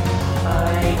free. I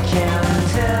can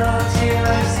tell till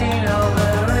I've seen all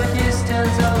the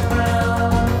resistance of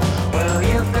ground. Well,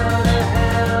 you've got a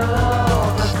hell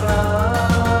of a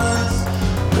class,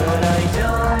 but I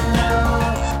don't know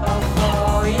how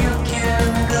far you can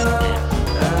go.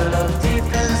 A lot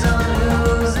depends on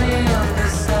who's in the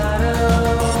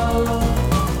saddle.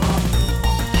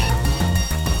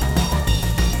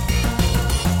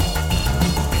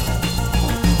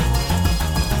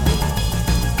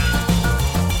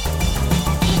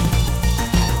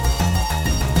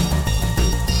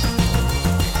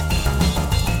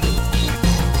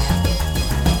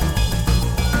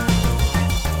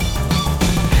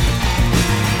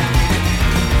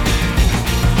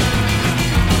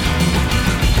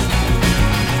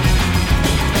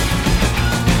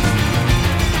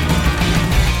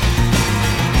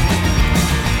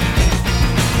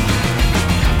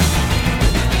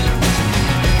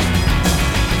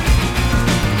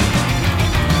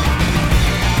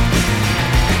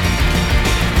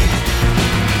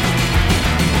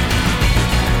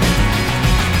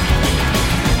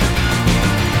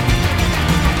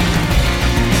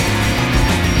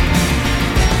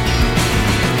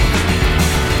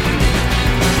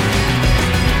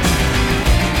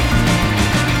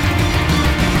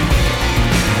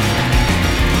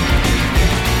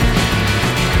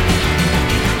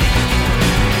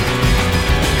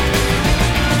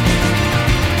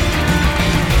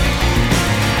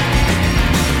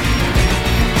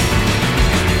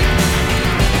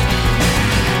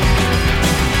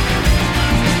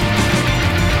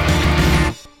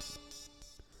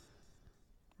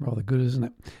 Rather good, isn't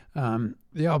it?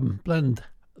 The album Blend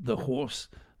the Horse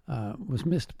was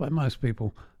missed by most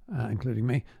people, including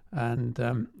me. And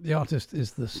the artist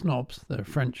is the Snobs. They're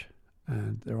French,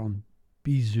 and they're on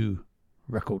Bisou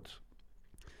Records.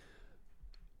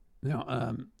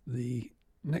 Now, the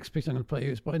next piece I'm going to play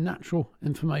you is by Natural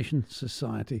Information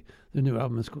Society. The new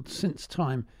album is called Since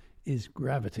Time is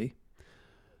Gravity.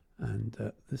 And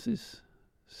this is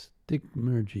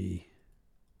Stigmergy.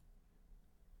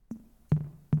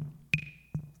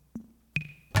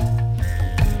 Well,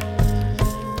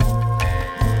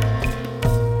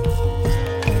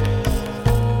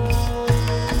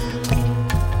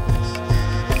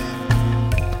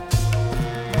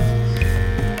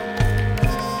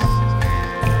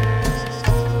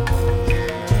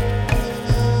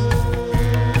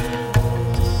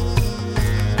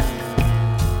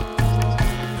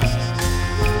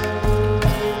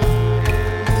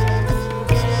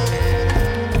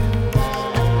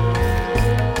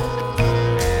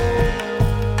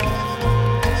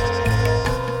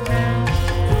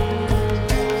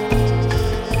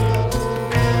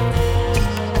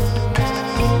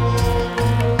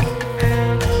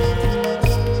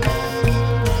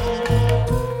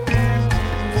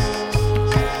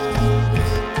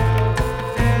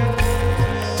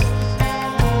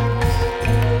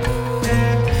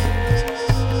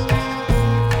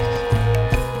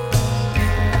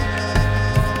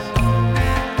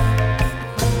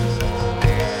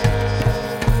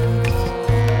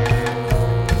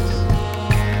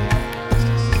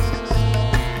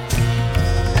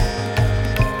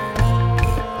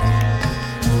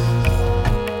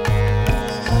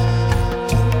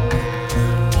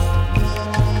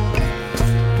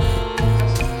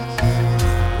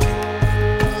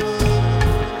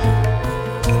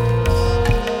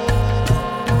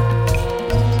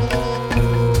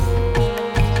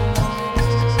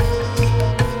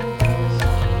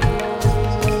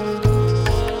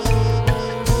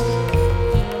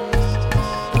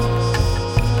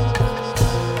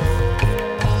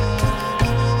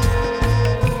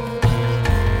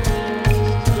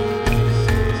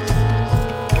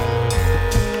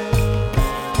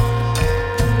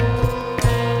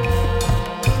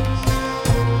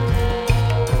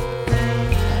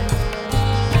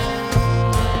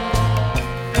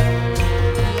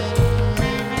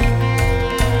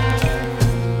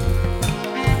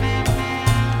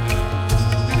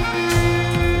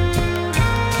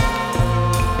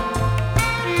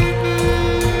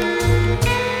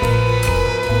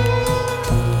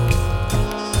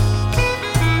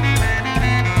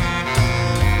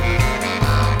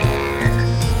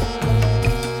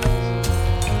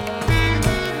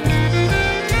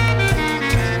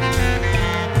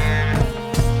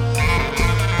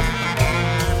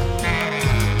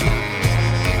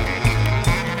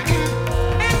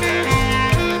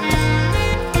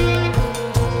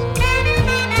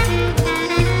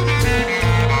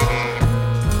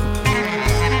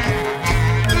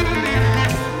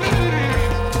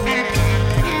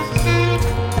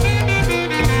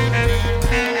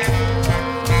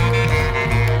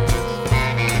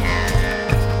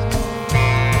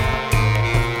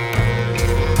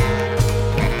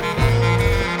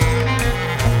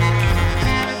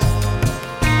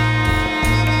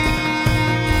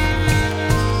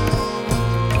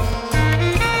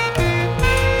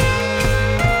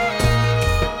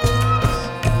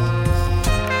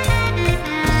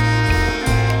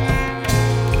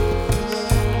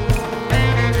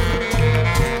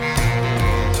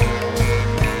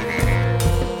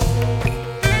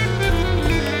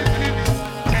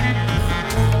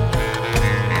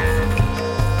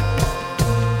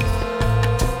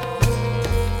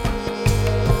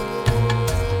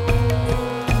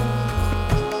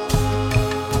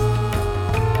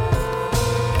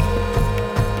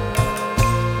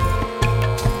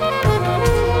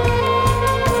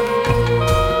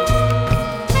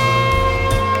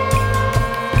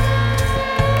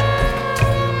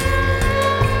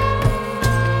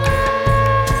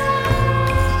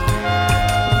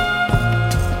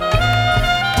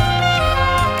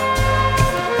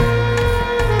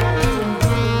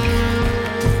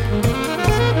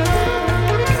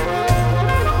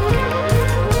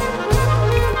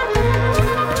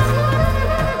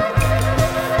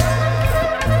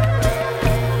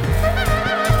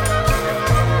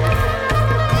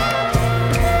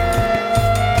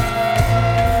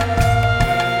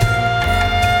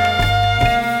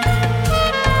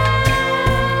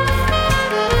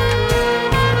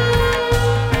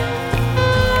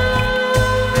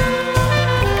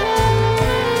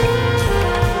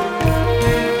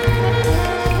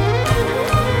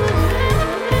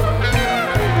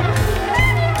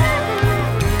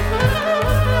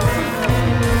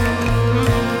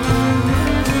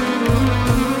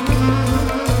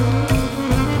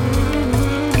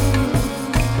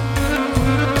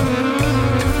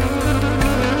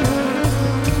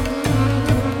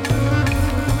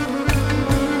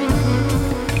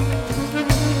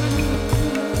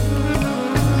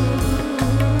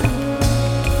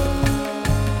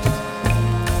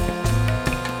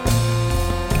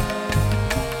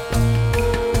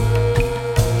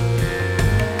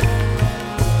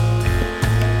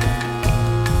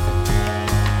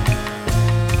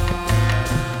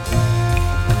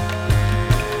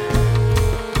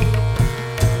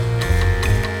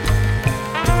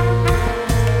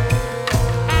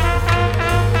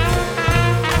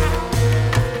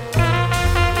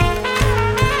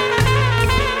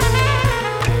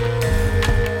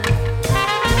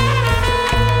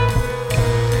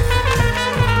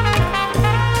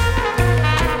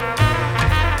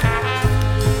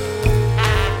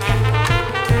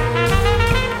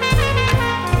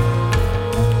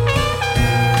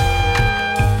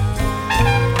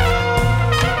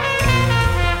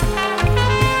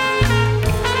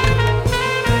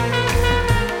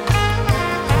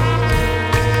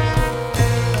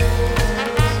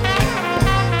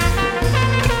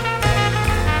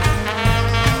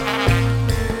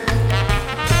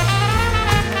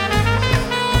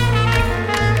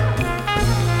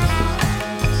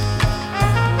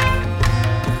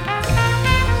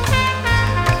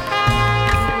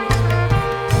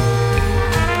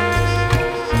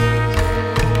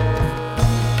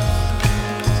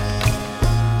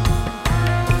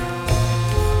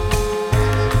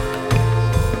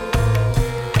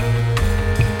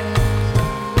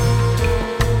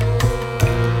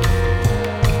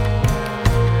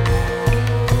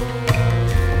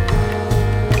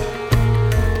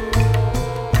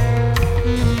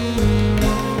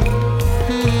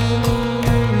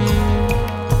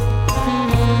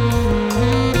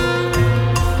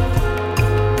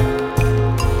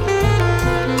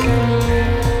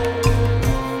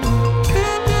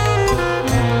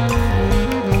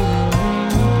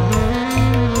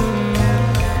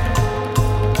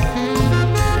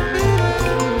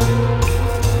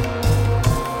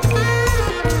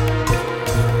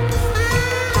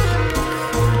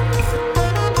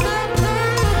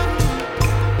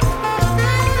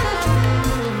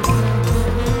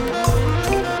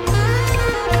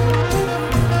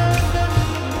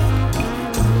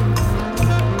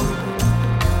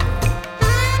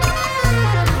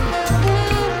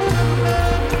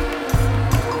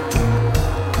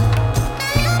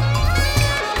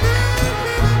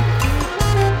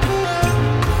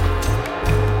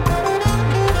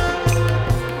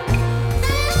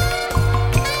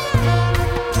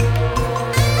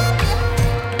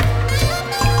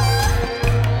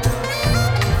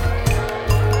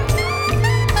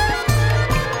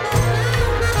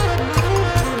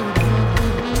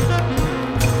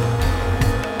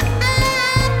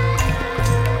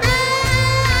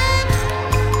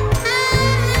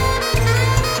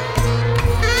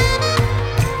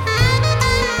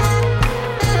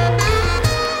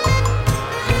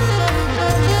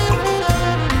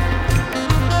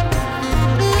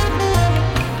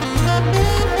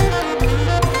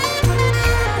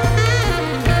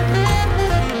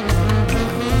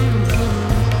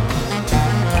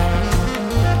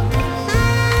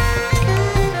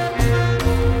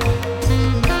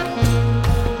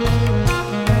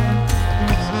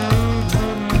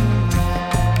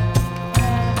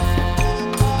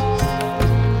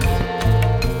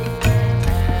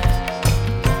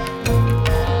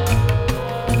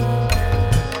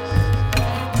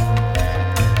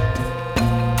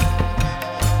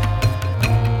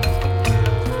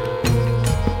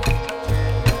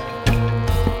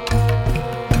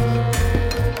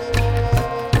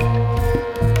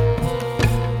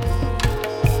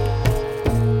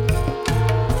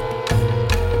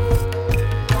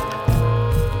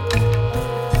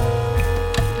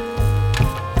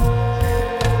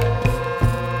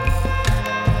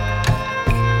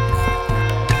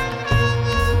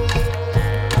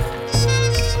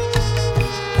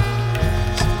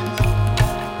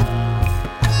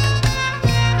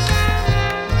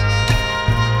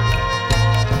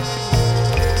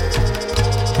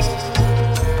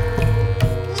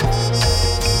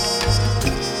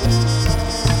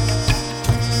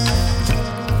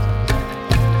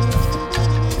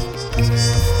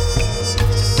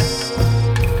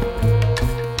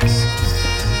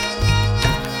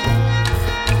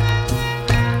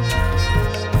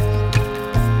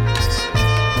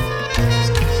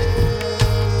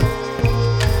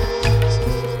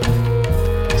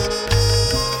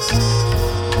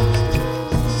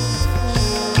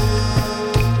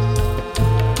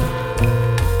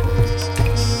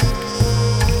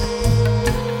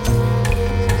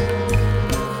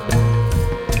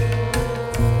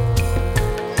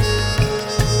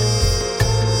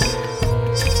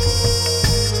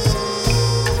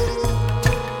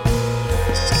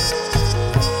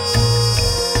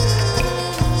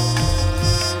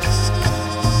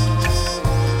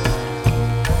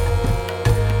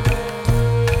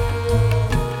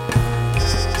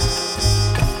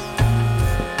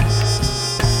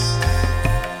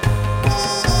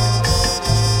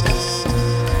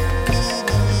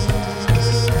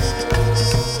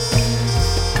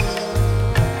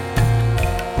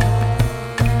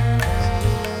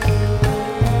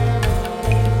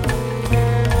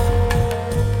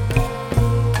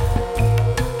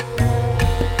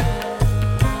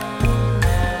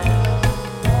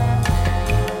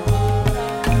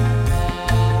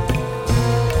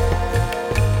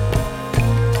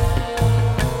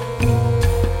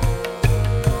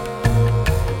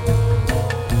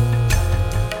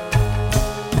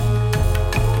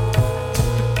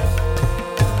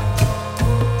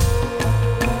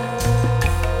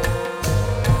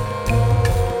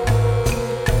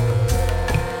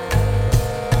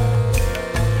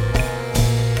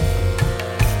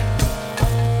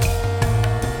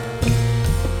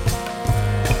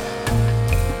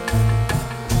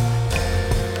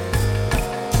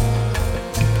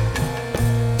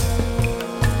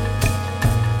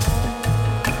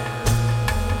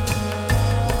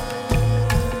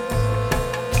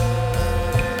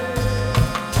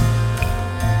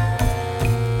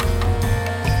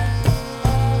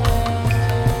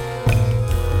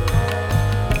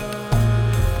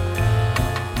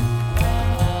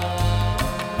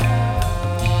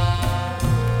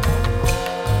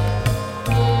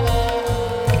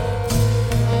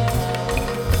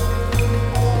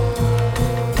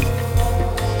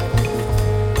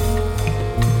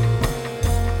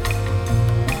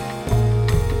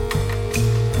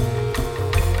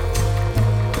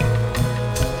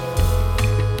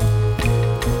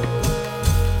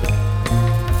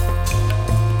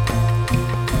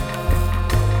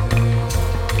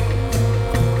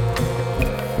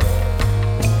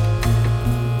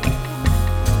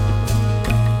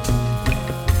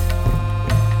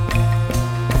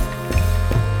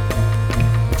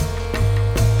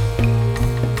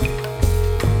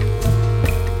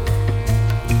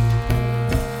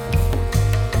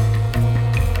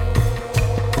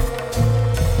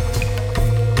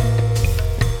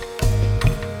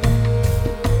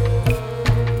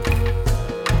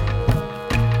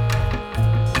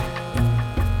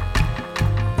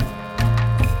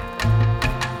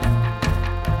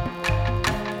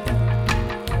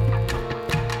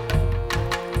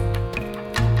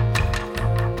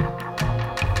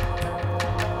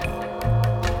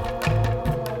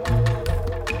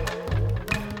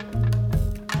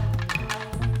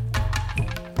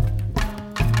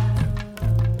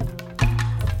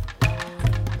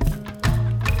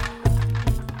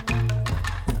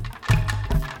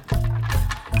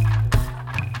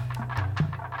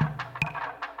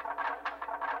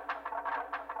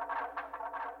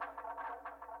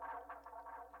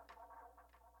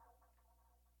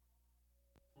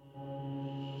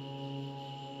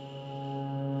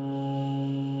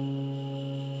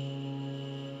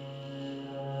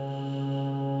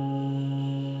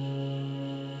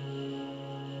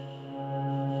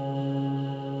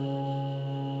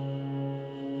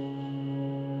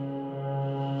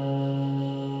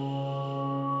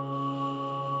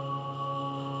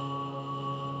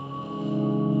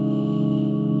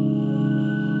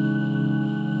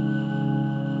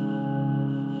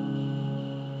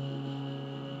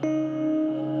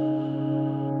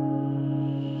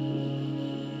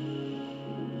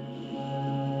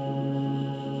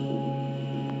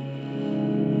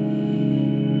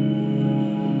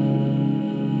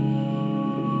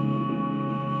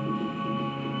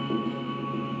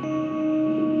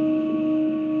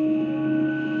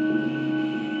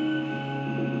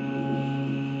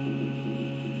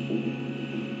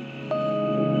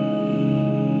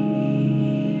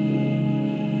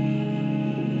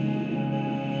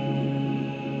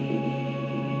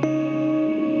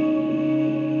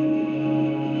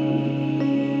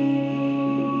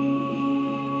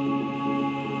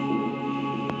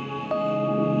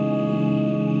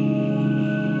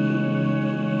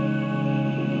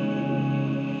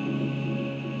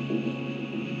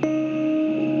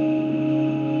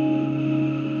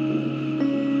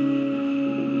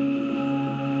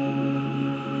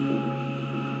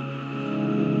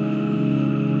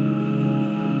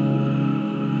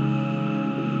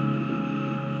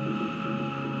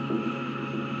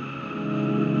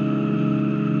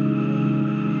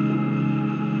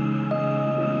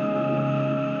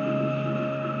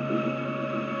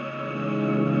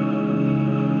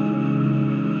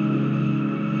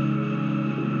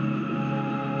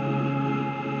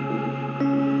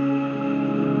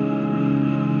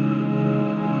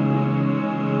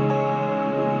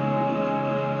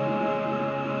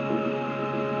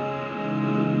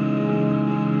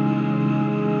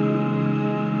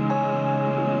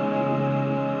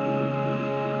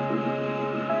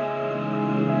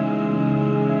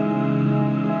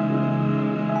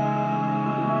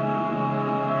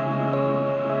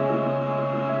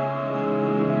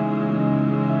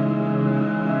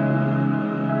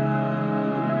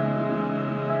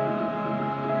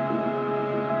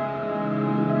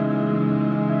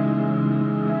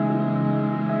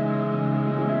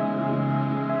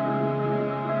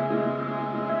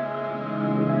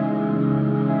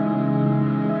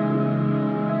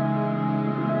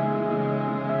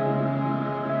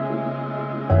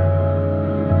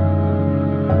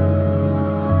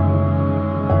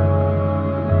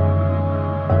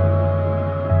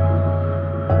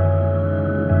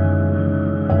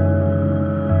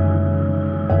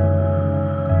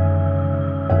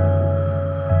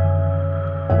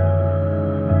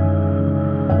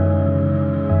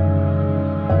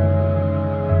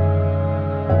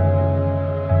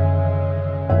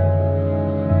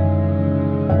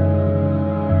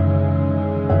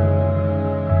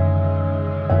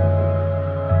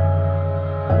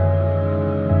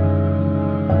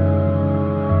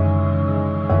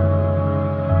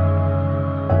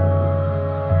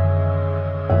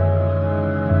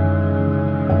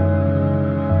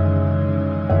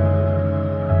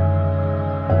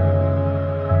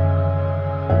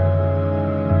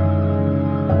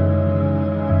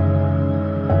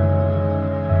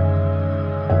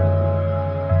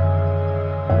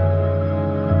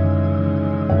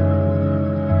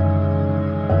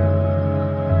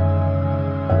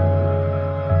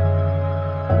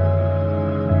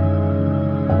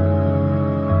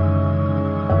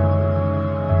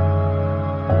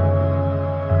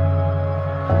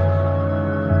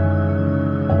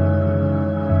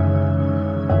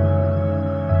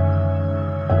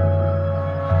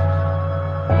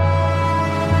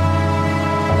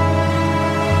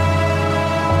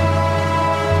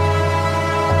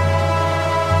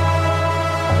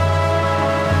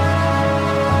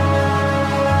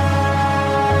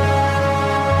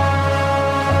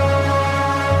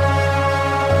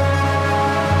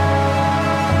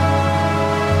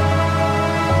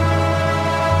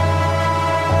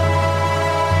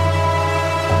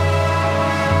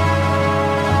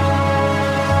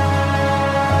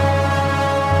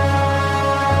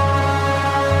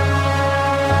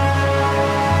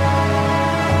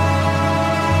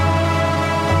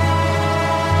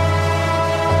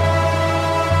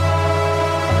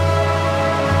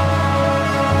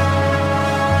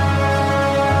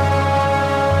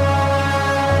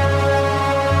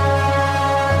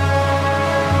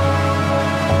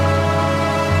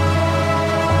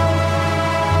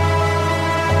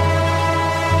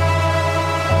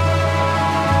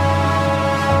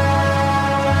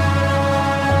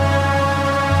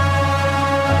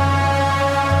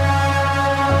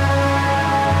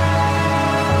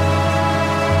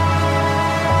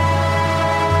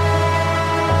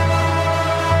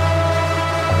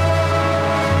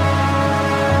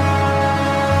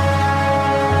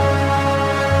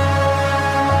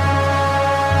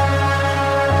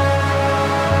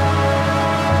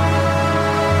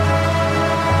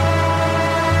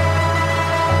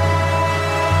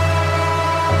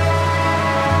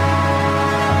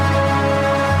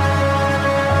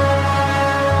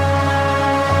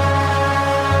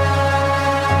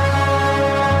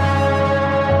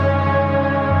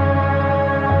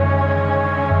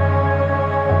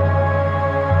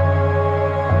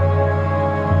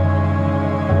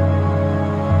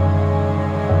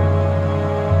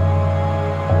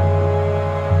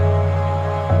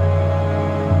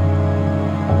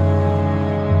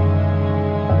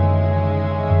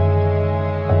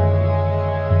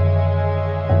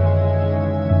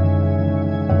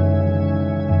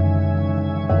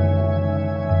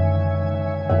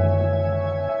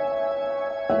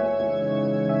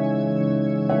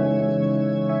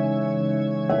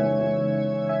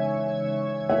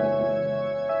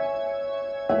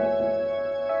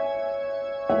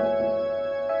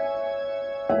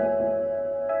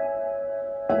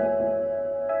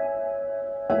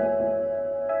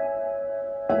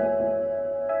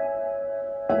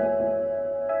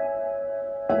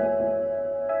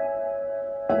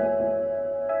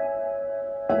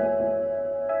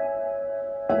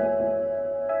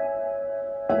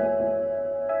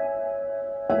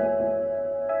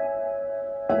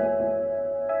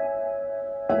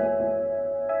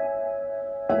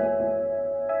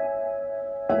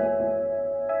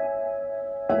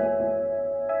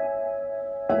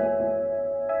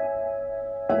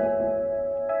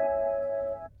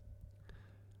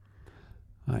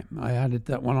 added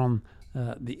that one on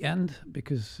the end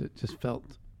because it just felt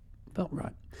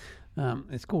right.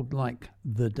 It's called Like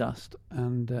the Dust,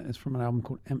 and it's from an album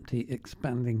called Empty,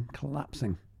 Expanding,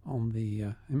 Collapsing on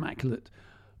the immaculate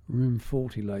Room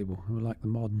 40 label, who are like the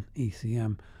modern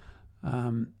ECM.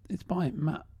 It's by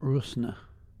Matt Russner,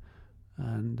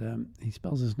 and he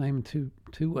spells his name in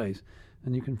two ways,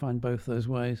 and you can find both those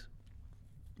ways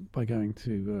by going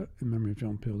to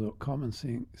inmemoryofjohnpeel.com and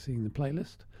seeing the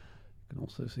playlist. You can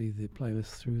also see the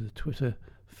playlist through the Twitter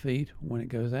feed when it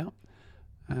goes out,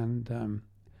 and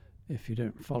if you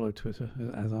don't follow Twitter,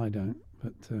 as I don't,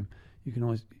 but you can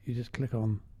always, you just click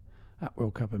on at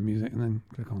World Cup of Music and then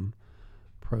click on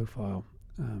profile,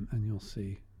 and you'll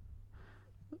see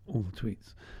all the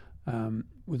tweets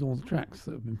with all the tracks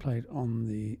that have been played on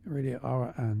the Radio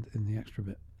Aura and in the extra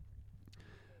bit.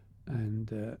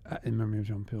 And at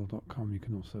inmemoryofjohnpeel.com you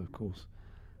can also, of course,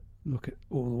 look at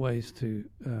all the ways to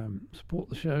support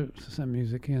the show, to send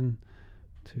music in,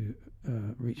 to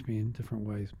reach me in different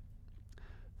ways.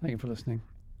 Thank you for listening,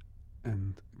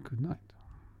 and good night.